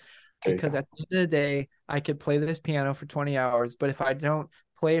perfection. There you Because go. at the end of the day, I could play this piano for 20 hours, but if I don't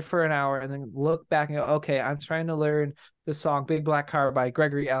play it for an hour and then look back and go, okay, I'm trying to learn the song Big Black Car by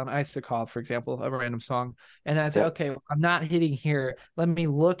Gregory Alan Isakov, for example, a random song. And I say, Yep. okay, I'm not hitting here. Let me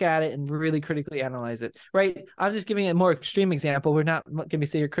look at it and really critically analyze it. Right. I'm just giving it a more extreme example. We're not going to be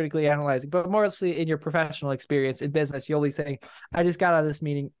saying you're critically analyzing, but mostly in your professional experience in business, you'll be saying, I just got out of this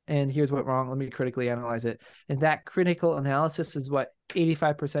meeting and here's what wrong. Let me critically analyze it. And that critical analysis is what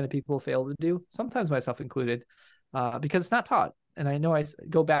 85% of people fail to do, sometimes myself included, because it's not taught. And I know I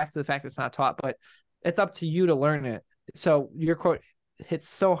go back to the fact it's not taught, but it's up to you to learn it. So your quote hits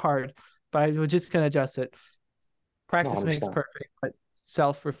so hard, but I was just going to adjust it. No, Practice makes 100%. perfect, but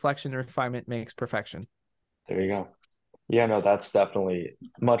self-reflection and refinement makes perfection. There you go. Yeah, no, that's definitely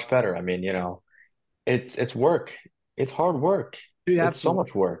much better. I mean, it's work. It's hard work. Dude, It's so absolutely.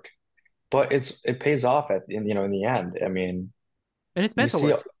 much work, but it pays off in the end. I mean, And it's you mental see,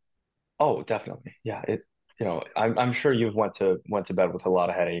 work too. oh, definitely. Yeah, I'm sure you've went to bed with a lot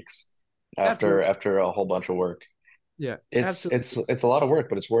of headaches after Absolutely. after a whole bunch of work. Yeah, It's it's absolutely. it's a lot of work,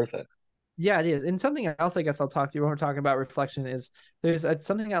 but it's worth it. Yeah, it is. And something else I guess I'll talk to you when we're talking about reflection is there's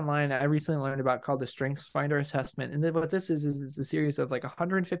something online I recently learned about called the Strengths Finder Assessment. And then what this is it's a series of like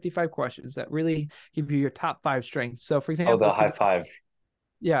 155 questions that really give you your top five strengths. So, for Oh, example, the for high the five.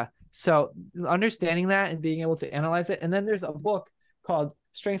 yeah, so understanding that and being able to analyze it, and then there's a book called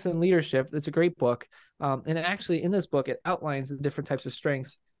Strengths and Leadership. It's a great book, and actually in this book it outlines the different types of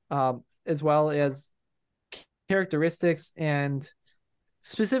strengths, as well as characteristics and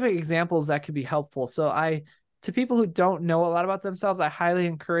specific examples that could be helpful. So to people who don't know a lot about themselves, I highly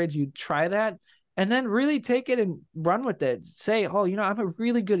encourage you try that and then really take it and run with it. Say, oh, I'm a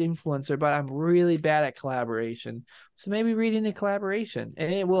really good influencer, but I'm really bad at collaboration. So maybe reading the collaboration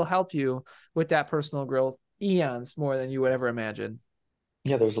and it will help you with that personal growth eons more than you would ever imagine.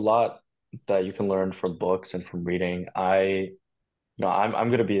 Yeah, there's a lot that you can learn from books and from reading.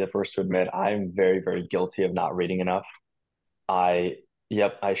 I'm gonna be the first to admit I'm very, very guilty of not reading enough. I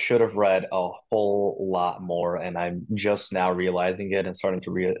Yep, I should have read a whole lot more, and I'm just now realizing it and starting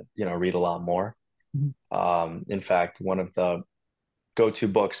to read a lot more. In fact, one of the go-to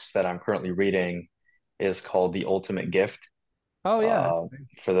books that I'm currently reading is called The Ultimate Gift. Oh yeah. Uh,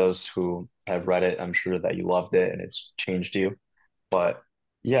 for those who have read it, I'm sure that you loved it and it's changed you. But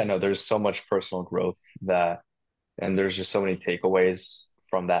yeah, no, there's so much personal growth and there's just so many takeaways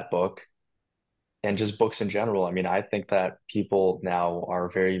from that book and just books in general. I mean, I think that people now are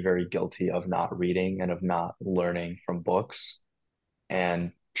very, very guilty of not reading and of not learning from books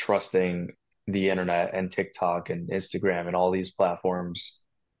and trusting the internet and TikTok and Instagram and all these platforms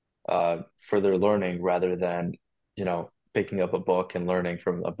for their learning rather than, picking up a book and learning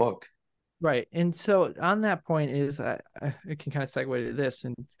from a book. Right. And so on that point is I can kind of segue to this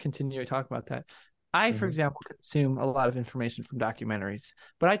and continue to talk about that. I, for Hmm. example, consume a lot of information from documentaries,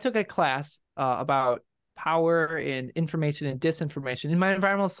 but I took a class about power and information and disinformation in my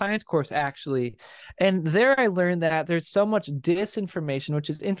environmental science course, actually. And there I learned that there's so much disinformation, which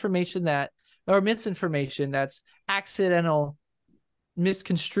is information or misinformation that's accidental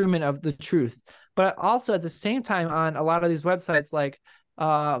misconstruement of the truth. But also at the same time, on a lot of these websites like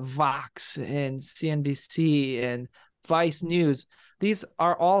Vox and CNBC and Vice News. These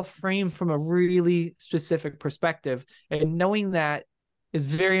are all framed from a really specific perspective. And knowing that is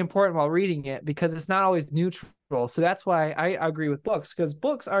very important while reading it because it's not always neutral. So that's why I agree with books, because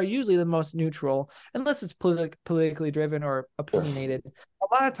books are usually the most neutral, unless it's politically driven or opinionated.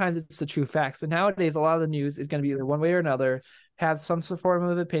 A lot of times it's the true facts, but nowadays a lot of the news is going to be either one way or another, have some form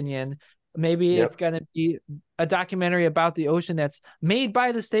of opinion. Maybe it's Yep. going to be a documentary about the ocean that's made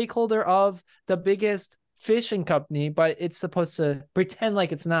by the stakeholder of the biggest fishing company, but it's supposed to pretend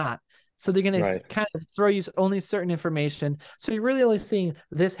like it's not. So they're going to Right. kind of throw you only certain information. So you're really only seeing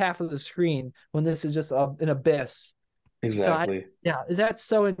this half of the screen when this is just an abyss. So Exactly. yeah, that's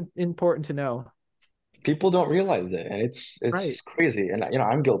so important to know. People don't realize it, and Right. it's crazy. And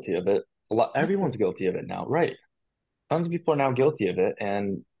I'm guilty of it. Me too. Everyone's guilty of it now, right? Tons of people are now guilty of it,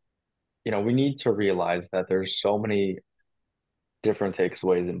 and we need to realize that there's so many different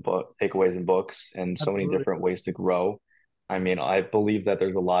takeaways in books, and so many Absolutely. different ways to grow. I mean, I believe that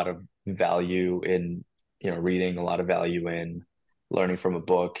there's a lot of value in reading, a lot of value in learning from a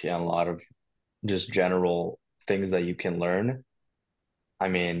book, and a lot of just general things that you can learn. I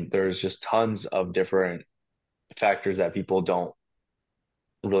mean, there's just tons of different factors that people don't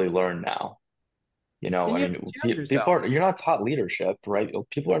really learn now. And I you have mean, to challenge people yourself. are, you're not taught leadership, right?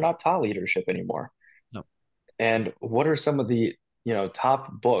 People are not taught leadership anymore. No. And what are some of the,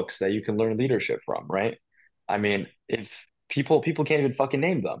 top books that you can learn leadership from, right? I mean, if people can't even fucking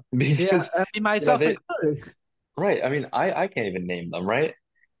name them Yeah, because, I mean myself they, included. right. I mean, I can't even name them, right?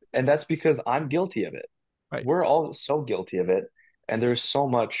 And that's because I'm guilty of it. Right. We're all so guilty of it. And there's so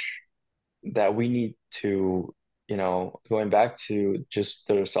much that we need to, going back to just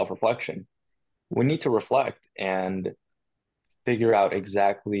the self-reflection, we need to reflect and figure out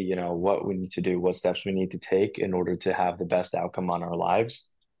exactly, what we need to do, what steps we need to take in order to have the best outcome on our lives.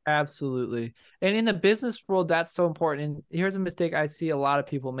 Absolutely. And in the business world, that's so important. And here's a mistake I see a lot of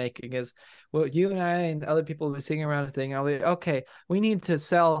people making is what you and I and other people will be sitting around and thinking, okay, we need to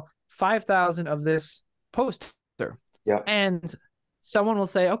sell 5,000 of this poster. Yep. And someone will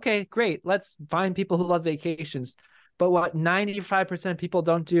say, okay, great. Let's find people who love vacations. But what 95% of people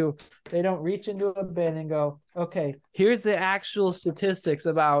don't do, they don't reach into a bin and go, okay, here's the actual statistics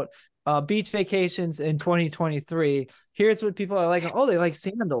about beach vacations in 2023. Here's what people are like. Oh, they like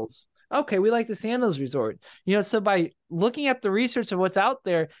sandals. Okay, we like the sandals resort. So by looking at the research of what's out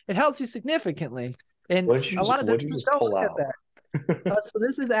there, it helps you significantely. And a lot of What did you businesses just don't pull look at out? that. So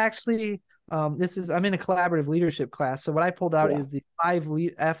this is actually I'm in a collaborative leadership class. So what I pulled out Yeah, is the five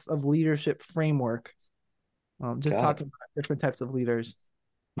F's of leadership framework. Just got it. talking about different types of leaders.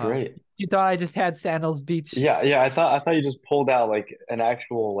 Um, Great. you thought I just had Sandals Beach. Yeah, yeah. I thought you just pulled out like an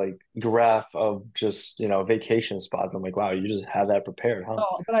actual like graph of just, vacation spots. I'm like, wow, you just had that prepared, huh?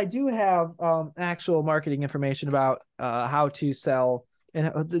 Oh, but I do have actual marketing information about how to sell.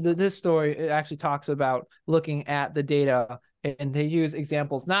 And this story, it actually talks about looking at the data, and they use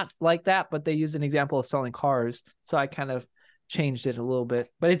examples not like that, but they use an example of selling cars. So I kind of changed it a little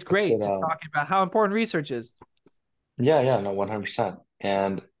bit, but it's What's it great to talking about how important research is. Yeah, yeah, no, 100%.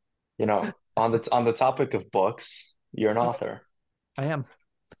 And on the topic of books, you're an author. I am.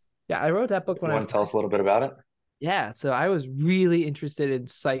 Yeah, I wrote that book You when I want to tell us a little bit about it? yeah, so I was really interested in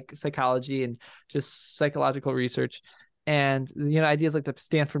psychology and just psychological research. And ideas like the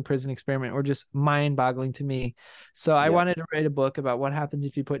Stanford prison experiment were just mind-boggling to me. So I Yep, wanted to write a book about what happens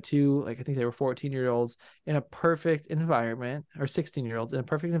if you put two, like I think they were 14-year-olds in a perfect environment, or 16-year-olds in a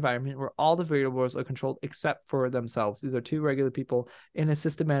perfect environment where all the variables are controlled except for themselves. These are two regular people in a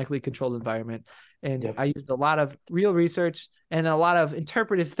systematically controlled environment. And yep. I used a lot of real research and a lot of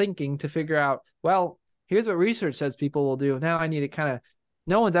interpretive thinking to figure out, well, here's what research says people will do. Now I need to kind of,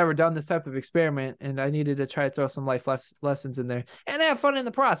 no one's ever done this type of experiment, and I needed to try to throw some life lessons in there and have fun in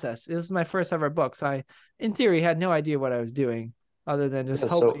the process. This is my first ever book, so I, in theory, had no idea what I was doing other than just Yeah,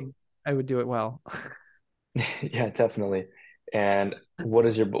 so hoping I would do it well. yeah, definitely. And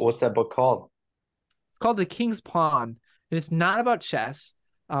what's that book called? It's called The King's Pawn, and it's not about chess.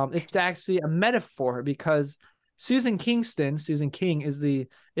 It's actually a metaphor because Susan King is the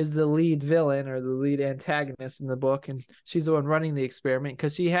lead villain or the lead antagonist in the book, and she's the one running the experiment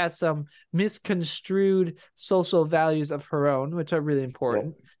because she has some misconstrued social values of her own, which are really Yep.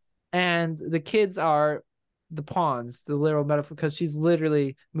 important. And the kids are the pawns, the literal metaphor, because she's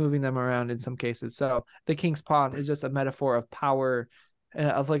literally moving them around in some cases. So the king's pawn is just a metaphor of power,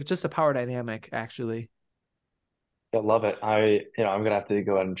 of like just a power dynamic, actually. I love it. I'm gonna have to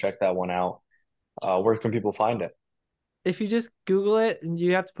go ahead and check that one out. Where can people find it? If you just Google it, and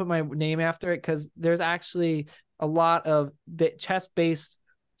you have to put my name after it because there's actually a lot of chess-based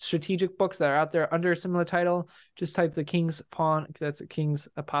strategic books that are out there under a similar title. Just type the King's Pawn. That's a King's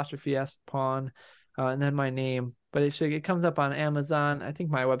apostrophe S pawn, and then my name. But it comes up on Amazon. I think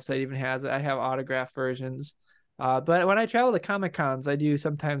my website even has it. I have autograph versions. But when I travel to Comic Cons, I do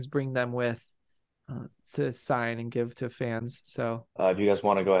sometimes bring them with to sign and give to fans. So If you guys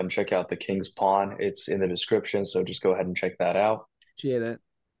want to go ahead and check out the King's Pawn, it's in the description. So just go ahead and check that out. appreciate it.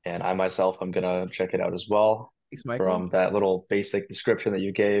 And I myself, I'm gonna check it out as well. Thanks, Michael. From that little basic description that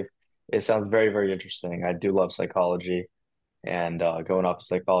you gave, it sounds very, very interesting. I do love psychology, and going off of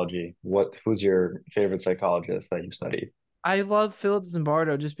psychology, who's your favorite psychologist that you studied? I love Philip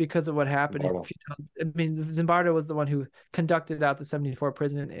Zimbardo just because of what happened. Bartle. I mean, Zimbardo was the one who conducted out the 74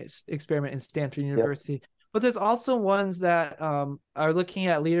 prison experiment in Stanford Yep. University. But there's also ones that are looking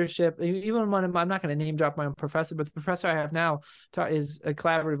at leadership. Even one of them, I'm not going to name drop my own professor, but the professor I have now is a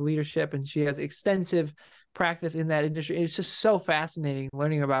collaborative leadership, and she has extensive practice in that industry. It's just so fascinating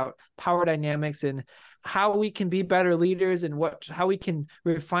learning about power dynamics and how we can be better leaders and how we can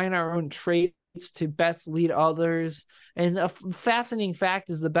refine our own traits to best lead others. And a fascinating fact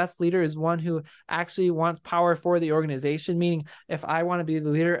is the best leader is one who actually wants power for the organization. Meaning, if I want to be the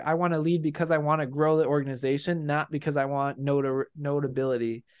leader, I want to lead because I want to grow the organization, not because I want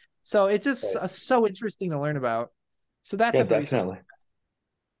notability. So it's just so interesting to learn about. So that's Yeah, definitely.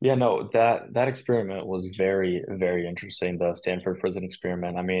 Yeah, no, that experiment was very, very interesting, the Stanford prison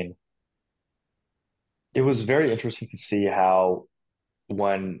experiment. I mean, it was very interesting to see how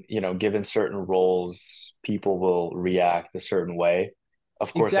when, given certain roles, people will react a certain way.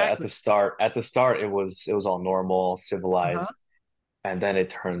 Of course, exactly. at the start it was all normal, Uh-huh. civilized, and then it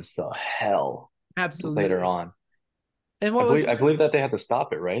turns to hell later Absolutely. on. And I what was believe I believe that they had to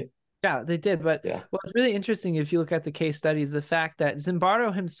stop it, right? Yeah, they did. But Yeah, what's really interesting, if you look at the case studies, the fact that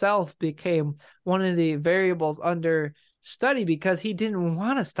Zimbardo himself became one of the variables under study because he didn't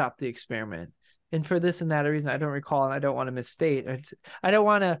want to stop the experiment. And for this and that reason, I don't recall, and I don't want to misstate. I don't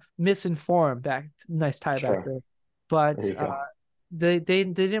want to misinform. Nice tie back sure. there. There But you go. they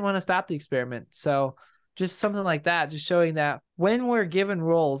didn't want to stop the experiment. So just something like that, just showing that when we're given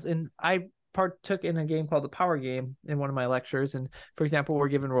roles, and I partook in a game called the Power Game in one of my lectures, and for example, we're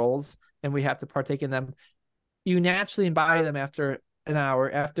given roles and we have to partake in them. You naturally embody them after an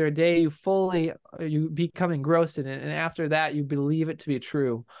hour. After a day, you become engrossed in it, and after that, you believe it to be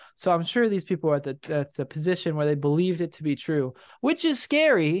true. So I'm sure these people are at the position where they believed it to be true, which is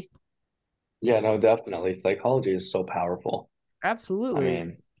scary. Yeah, no, definitely. Psychology is so powerful. I Absolutely.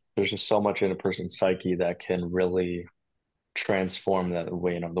 mean, there's just so much in a person's psyche that can really transform that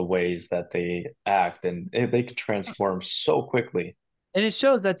way, the ways that they act, and they can transform so quickly. And it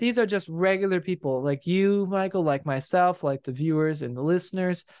shows that these are just regular people like you, Michael, like myself, like the viewers and the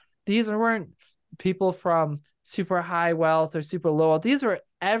listeners. These weren't people from super high wealth or super low wealth. These were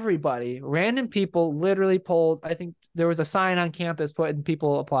everybody, random people literally pulled. I think there was a sign on campus put and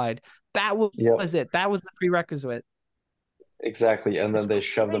people applied. That Yep, was it. That was the prerequisite. exactly. And It's then they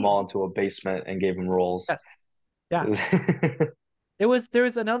shoved them crazy. all into a basement and gave them roles. Yes. Yeah. There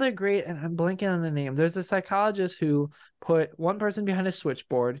was another great, and I'm blanking on the name. There's a psychologist who put one person behind a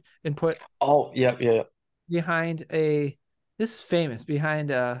switchboard and put Oh, yep, yeah, behind this is famous behind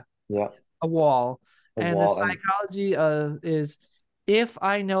yeah. a wall. The And the wall, and psychology is if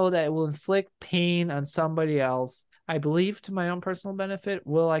I know that it will inflict pain on somebody else, I believe to my own personal benefit,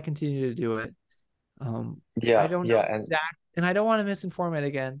 will I continue to do it? I yeah, don't know yeah, and exact, and I don't want to misinform it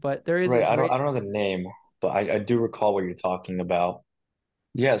again, but there is a right. great, I don't know the name, but I do recall what you're talking about.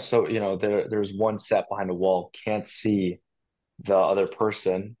 Yeah, so there's one set behind a wall, can't see the other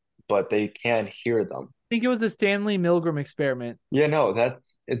person, but they can hear them. I think it was the Stanley Milgram experiment. Yeah, no,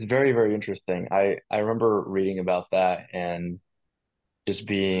 it's very, very interesting. I remember reading about that and just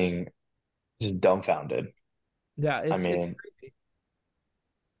being just dumbfounded. Yeah, I it's mean, crazy.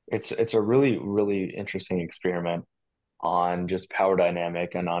 it's a really, really interesting experiment on just power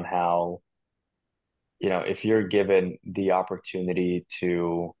dynamic and on how, if you're given the opportunity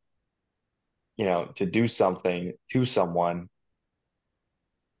to do something to someone,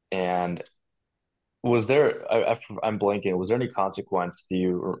 and was there, I'm blanking, was there any consequence, do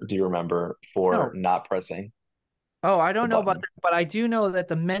you remember, for No. not pressing Oh, I the don't know about button? that, but I do know that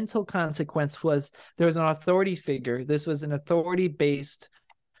the mental consequence was there was an authority figure. This was an authority-based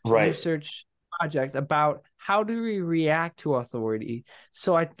Right. research project about how do we react to authority.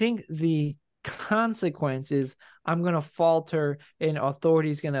 So I think the consequence is I'm going to falter and authority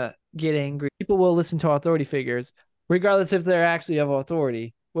is going to get angry. People will listen to authority figures regardless if they're actually of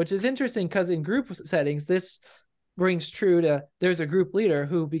authority, which is interesting because in group settings, this rings true to there's a group leader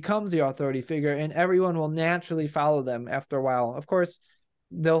who becomes the authority figure, and everyone will naturally follow them after a while. Of course,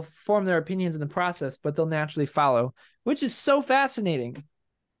 they'll form their opinions in the process, but they'll naturally follow, which is so fascinating.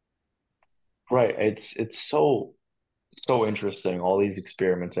 Right. It's so interesting, all these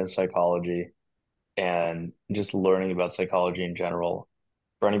experiments in psychology and just learning about psychology in general.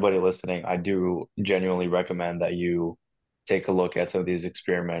 For anybody listening, I do genuinely recommend that you take a look at some of these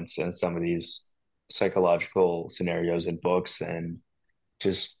experiments and some of these psychological scenarios in books and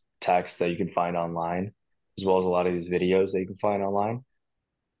just texts that you can find online, as well as a lot of these videos that you can find online.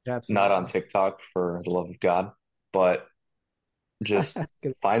 Not on Absolutely. TikTok for the love of God, but just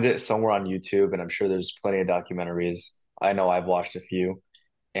find it somewhere on YouTube. And I'm sure there's plenty of documentaries. I know I've watched a few,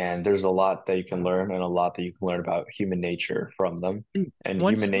 and there's a lot that you can learn and a lot that you can learn about human nature from them. And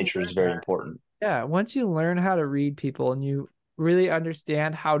Once human you nature is learn very that, important. yeah, once you learn how to read people and you really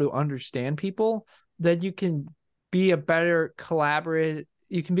understand how to understand people, then you can be a better collaborative.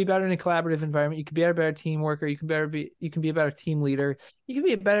 You can be better in a collaborative environment. You can be a better team worker. You can be a better team leader. You can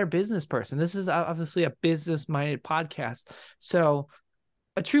be a better business person. This is obviously a business-minded podcast. So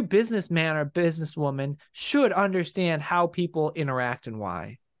a true businessman or businesswoman should understand how people interact and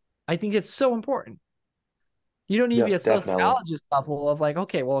why. I think it's so important. You don't need to be a Yep, definitely. sociologist level of like,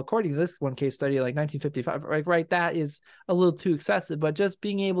 okay, well, according to this one case study, like 1955, right, that is a little too excessive. But just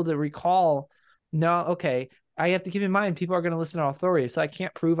being able to recall, no, okay, I have to keep in mind people are going to listen to authority, so I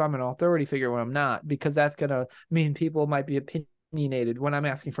can't prove I'm an authority figure when I'm not, because that's going to mean people might be opinionated when I'm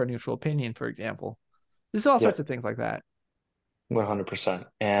asking for a neutral opinion, for example. There's all sorts Yep, of things like that. 100%.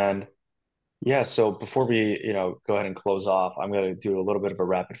 And yeah, so before we, go ahead and close off, I'm going to do a little bit of a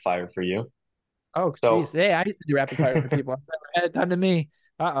rapid fire for you. Oh, geez. So, Hey, I used to do rapid fire for people. I've never had it done to me.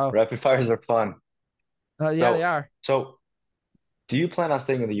 Uh-oh. rapid fires are fun. Yeah, they So, are. so do you plan on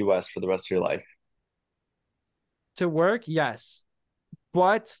staying in the US for the rest of your life? To work, yes.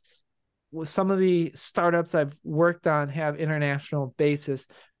 But some of the startups I've worked on have international basis.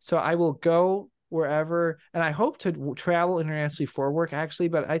 So I will go wherever, and I hope to travel internationally for work actually,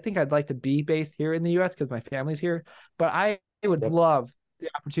 but I think I'd like to be based here in the US because my family's here. But I would Yep. love the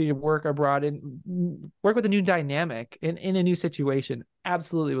opportunity to work abroad and work with a new dynamic in a new situation.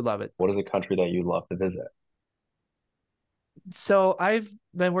 Absolutely would love it. What is a country that you love to visit? So I've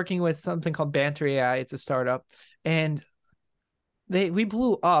been working with something called Banter AI. It's a startup, and we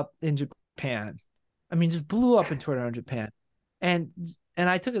blew up in Japan. I mean, just blew up in Twitter on Japan. And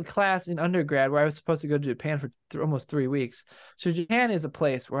I took a class in undergrad where I was supposed to go to Japan for almost 3 weeks. So Japan is a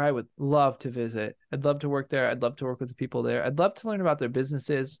place where I would love to visit. I'd love to work there. I'd love to work with the people there. I'd love to learn about their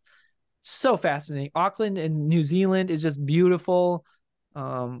businesses. So fascinating. Auckland and New Zealand is just beautiful.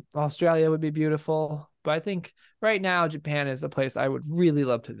 Australia would be beautiful. But I think right now Japan is a place I would really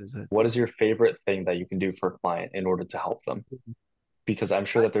love to visit. What is your favorite thing that you can do for a client in order to help them? Because I'm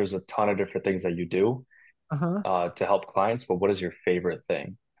sure that there's a ton of different things that you do Uh-huh. to help clients, but what is your favorite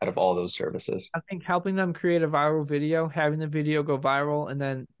thing out of all those services? I think helping them create a viral video, having the video go viral, and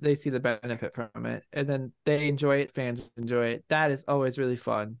then they see the benefit from it, and then they enjoy it, fans enjoy it. That is always really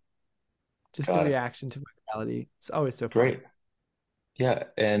fun. Just the Got it. reaction to reality. It's always so fun. Great. Yeah,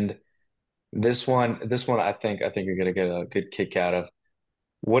 and this one, I think you're gonna get a good kick out of.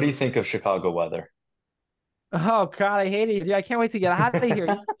 What do you think of Chicago weather? Oh God, I hate it. Dude, I can't wait to get out of here. Are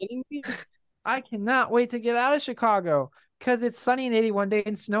you kidding me? I cannot wait to get out of Chicago because it's sunny and 80 one day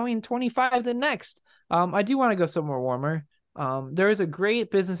and snowing and 25 the next. I do want to go somewhere warmer. There is a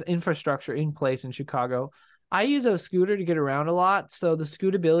great business infrastructure in place in Chicago. I use a scooter to get around a lot, so the The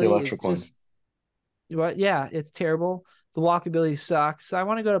scootability is electric just ones. what, yeah, it's terrible. The walkability sucks. So I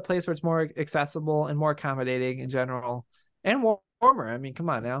want to go to a place where it's more accessible and more accommodating in general and warmer. I mean, come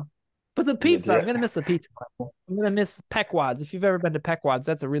on now. But the Yeah, pizza, I'm yeah. gonna miss the pizza. I'm gonna miss Pequod's. If you've ever been to Pequod's,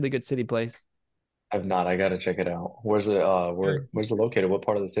 that's a really good city place. I've not. I gotta check it out. Where's it? Where's it located? What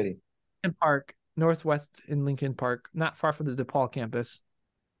part of the city? Lincoln Park, Northwest in Lincoln Park, not far from the DePaul campus.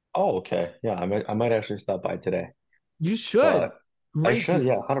 Oh, okay. Yeah, I might actually stop by today. You should. But I Great should, dude.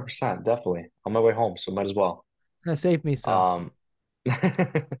 yeah, 100%, definitely. On my way home, so might as well. Gonna save me some. Um, You're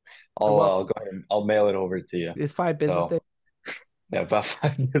I'll welcome. go ahead and I'll mail it over to you. It's 5 business days. So yeah, about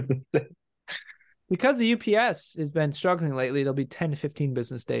 5 years. Because the UPS has been struggling lately, it'll be 10 to 15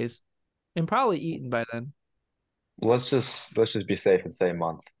 business days and probably eaten by then. Let's just be safe and say a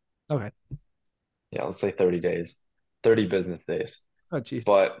month. Okay. Yeah, let's say 30 days, 30 business days. Oh, jeez.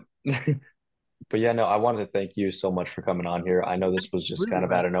 But but yeah, no, I wanted to thank you so much for coming on here. I know this was just Absolutely, kind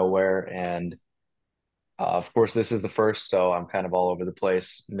of man. out of nowhere, and of course this is the first, so I'm kind of all over the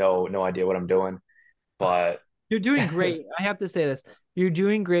place. No idea what I'm doing, but. You're doing great. I have to say this. You're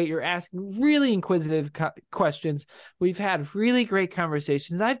doing great. You're asking really inquisitive questions. We've had really great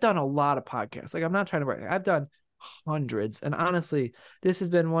conversations. I've done a lot of podcasts. Like, I'm not trying to brag. I've done hundreds. And honestly, this has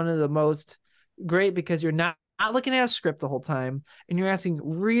been one of the most great because you're not looking at a script the whole time and you're asking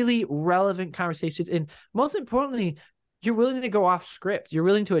really relevant conversations. And most importantly, you're willing to go off script. You're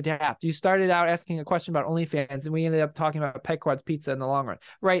willing to adapt. You started out asking a question about OnlyFans, and we ended up talking about Pet Quads Pizza in the long run,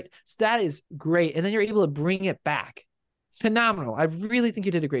 right? So that is great. And then you're able to bring it back. Phenomenal. I really think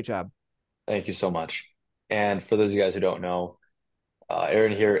you did a great job. Thank you so much. And for those of you guys who don't know,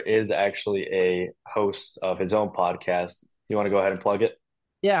 Aaron here is actually a host of his own podcast. You want to go ahead and plug it?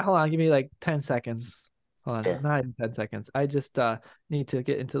 Yeah, hold on. Give me like 10 seconds. Hold on, Sure. not even 10 seconds. I just need to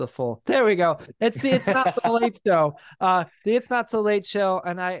get into the full. There we go. It's the It's Not So Late show. The It's Not So Late show,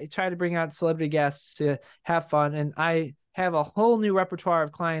 and I try to bring out celebrity guests to have fun. And I have a whole new repertoire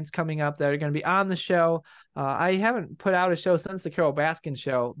of clients coming up that are going to be on the show. I haven't put out a show since the Carol Baskin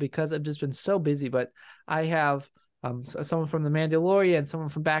show because I've just been so busy, but I have someone from The Mandalorian, someone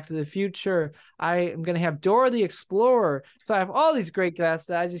from Back to the Future. I am going to have Dora the Explorer. So I have all these great guests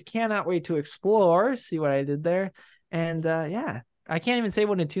that I just cannot wait to explore. See what I did there? And yeah, I can't even say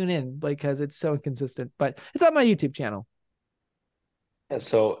when to tune in because it's so inconsistent, but it's on my YouTube channel. Yeah,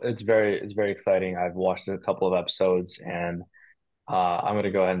 so it's very exciting. I've watched a couple of episodes, and I'm going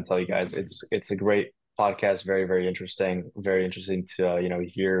to go ahead and tell you guys it's a great podcast. Very interesting. Very interesting to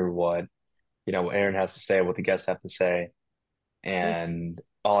hear what Aaron has to say, what the guests have to say, Thank and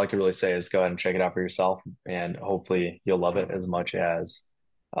all I can really say is go ahead and check it out for yourself, and hopefully you'll love it as much as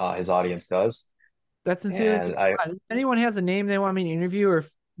his audience does. That's sincerely. And I If anyone has a name they want me to interview, or if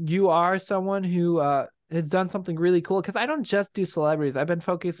you are someone who has done something really cool, because I don't just do celebrities. I've been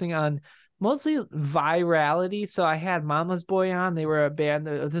focusing on mostly virality. So I had Mama's Boy on. They were a band.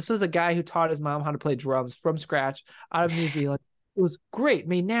 This was a guy who taught his mom how to play drums from scratch out of New Zealand. It was great.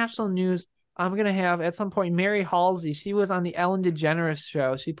 Made national news. I'm gonna have at some point Mary Halsey. She was on the Ellen DeGeneres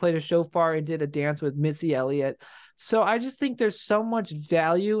show. She played a shofar and did a dance with Missy Elliott. So I just think there's so much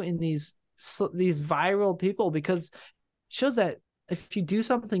value in these viral people because it shows that if you do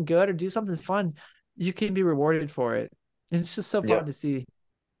something good or do something fun, you can be rewarded for it. And it's just so yeah, fun to see.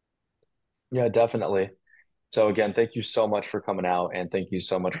 yeah, definitely. So again, thank you so much for coming out, and thank you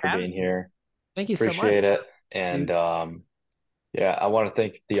so much For for having being me. here. Thank you so much. Appreciate it. Steve. And yeah, I want to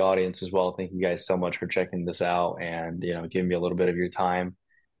thank the audience as well. Thank you guys so much for checking this out and giving me a little bit of your time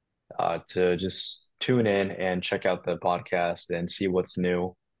to just tune in and check out the podcast and see what's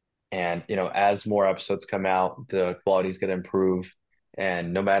new. And as more episodes come out, the quality is going to improve.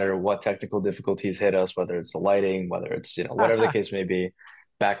 And no matter what technical difficulties hit us, whether it's the lighting, whether it's whatever the case may be,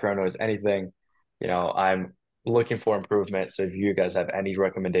 background noise, anything, I'm looking for improvement. So if you guys have any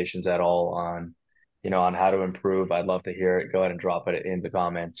recommendations at all on on how to improve, I'd love to hear it. Go ahead and drop it in the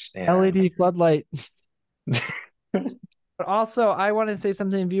comments. And LED floodlight. But also, I want to say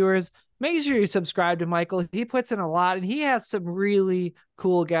something, viewers. Make sure you subscribe to Michael. He puts in a lot, and he has some really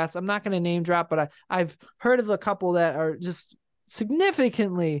cool guests. I'm not going to name drop, but I've heard of a couple that are just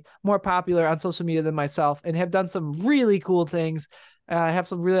significantly more popular on social media than myself, and have done some really cool things. Have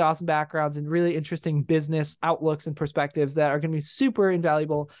some really awesome backgrounds and really interesting business outlooks and perspectives that are going to be super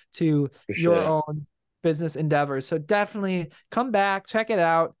invaluable to appreciate your it. own business endeavors. So definitely come back, check it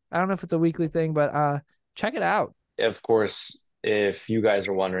out. I don't know if it's a weekly thing, but check it out. Of course, if you guys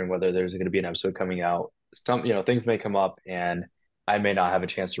are wondering whether there's going to be an episode coming out, some things may come up, and I may not have a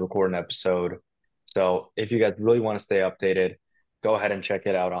chance to record an episode. So if you guys really want to stay updated, go ahead and check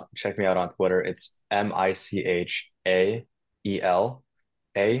it out. Check me out on Twitter. It's MichaelAGodzic.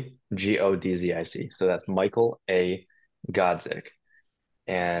 So that's Michael A. Godzic,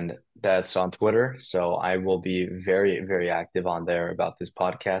 and that's on Twitter. So I will be very active on there about this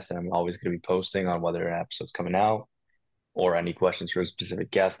podcast, and I'm always going to be posting on whether an episode's coming out or any questions for a specific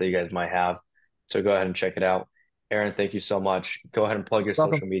guest that you guys might have. So go ahead and check it out. Aaron, thank you so much. Go ahead and plug your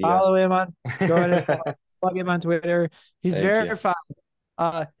Welcome. social media. Follow him on. Go ahead and plug him on Twitter. He's Thank you. verified.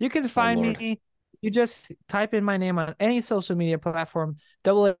 You can Oh find Lord. me. You just type in my name on any social media platform,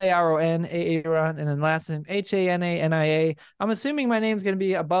 AARON, and then last name HANANIA. I'm assuming my name's going to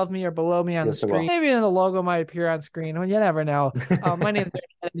be above me or below me on the Yes, it will. screen. Maybe the logo might appear on screen. Well, you never know. My name's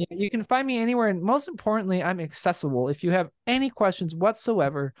You can find me anywhere, and most importantly, I'm accessible. If you have any questions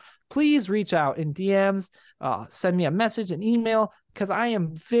whatsoever, please reach out in DMs, send me a message, an email, because I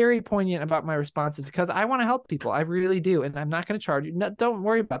am very poignant about my responses because I want to help people. I really do. And I'm not going to charge you. No, don't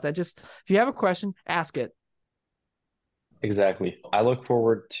worry about that. Just if you have a question, ask it. Exactly. I look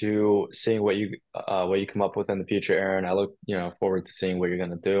forward to seeing what you come up with in the future, Aaron. I look, forward to seeing what you're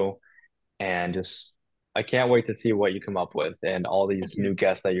gonna do, and just I can't wait to see what you come up with and all Thank these you. new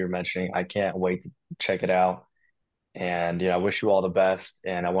guests that you're mentioning. I can't wait to check it out. And I wish you all the best.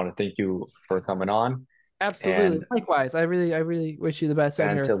 And I want to thank you for coming on. Absolutely. And Likewise, I really wish you the best on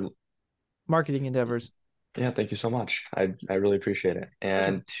and your to marketing endeavors. yeah, thank you so much. I really appreciate it. Pleasure.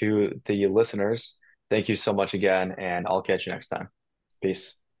 And to the listeners, thank you so much again. And I'll catch you next time.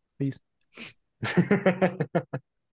 Peace. Peace.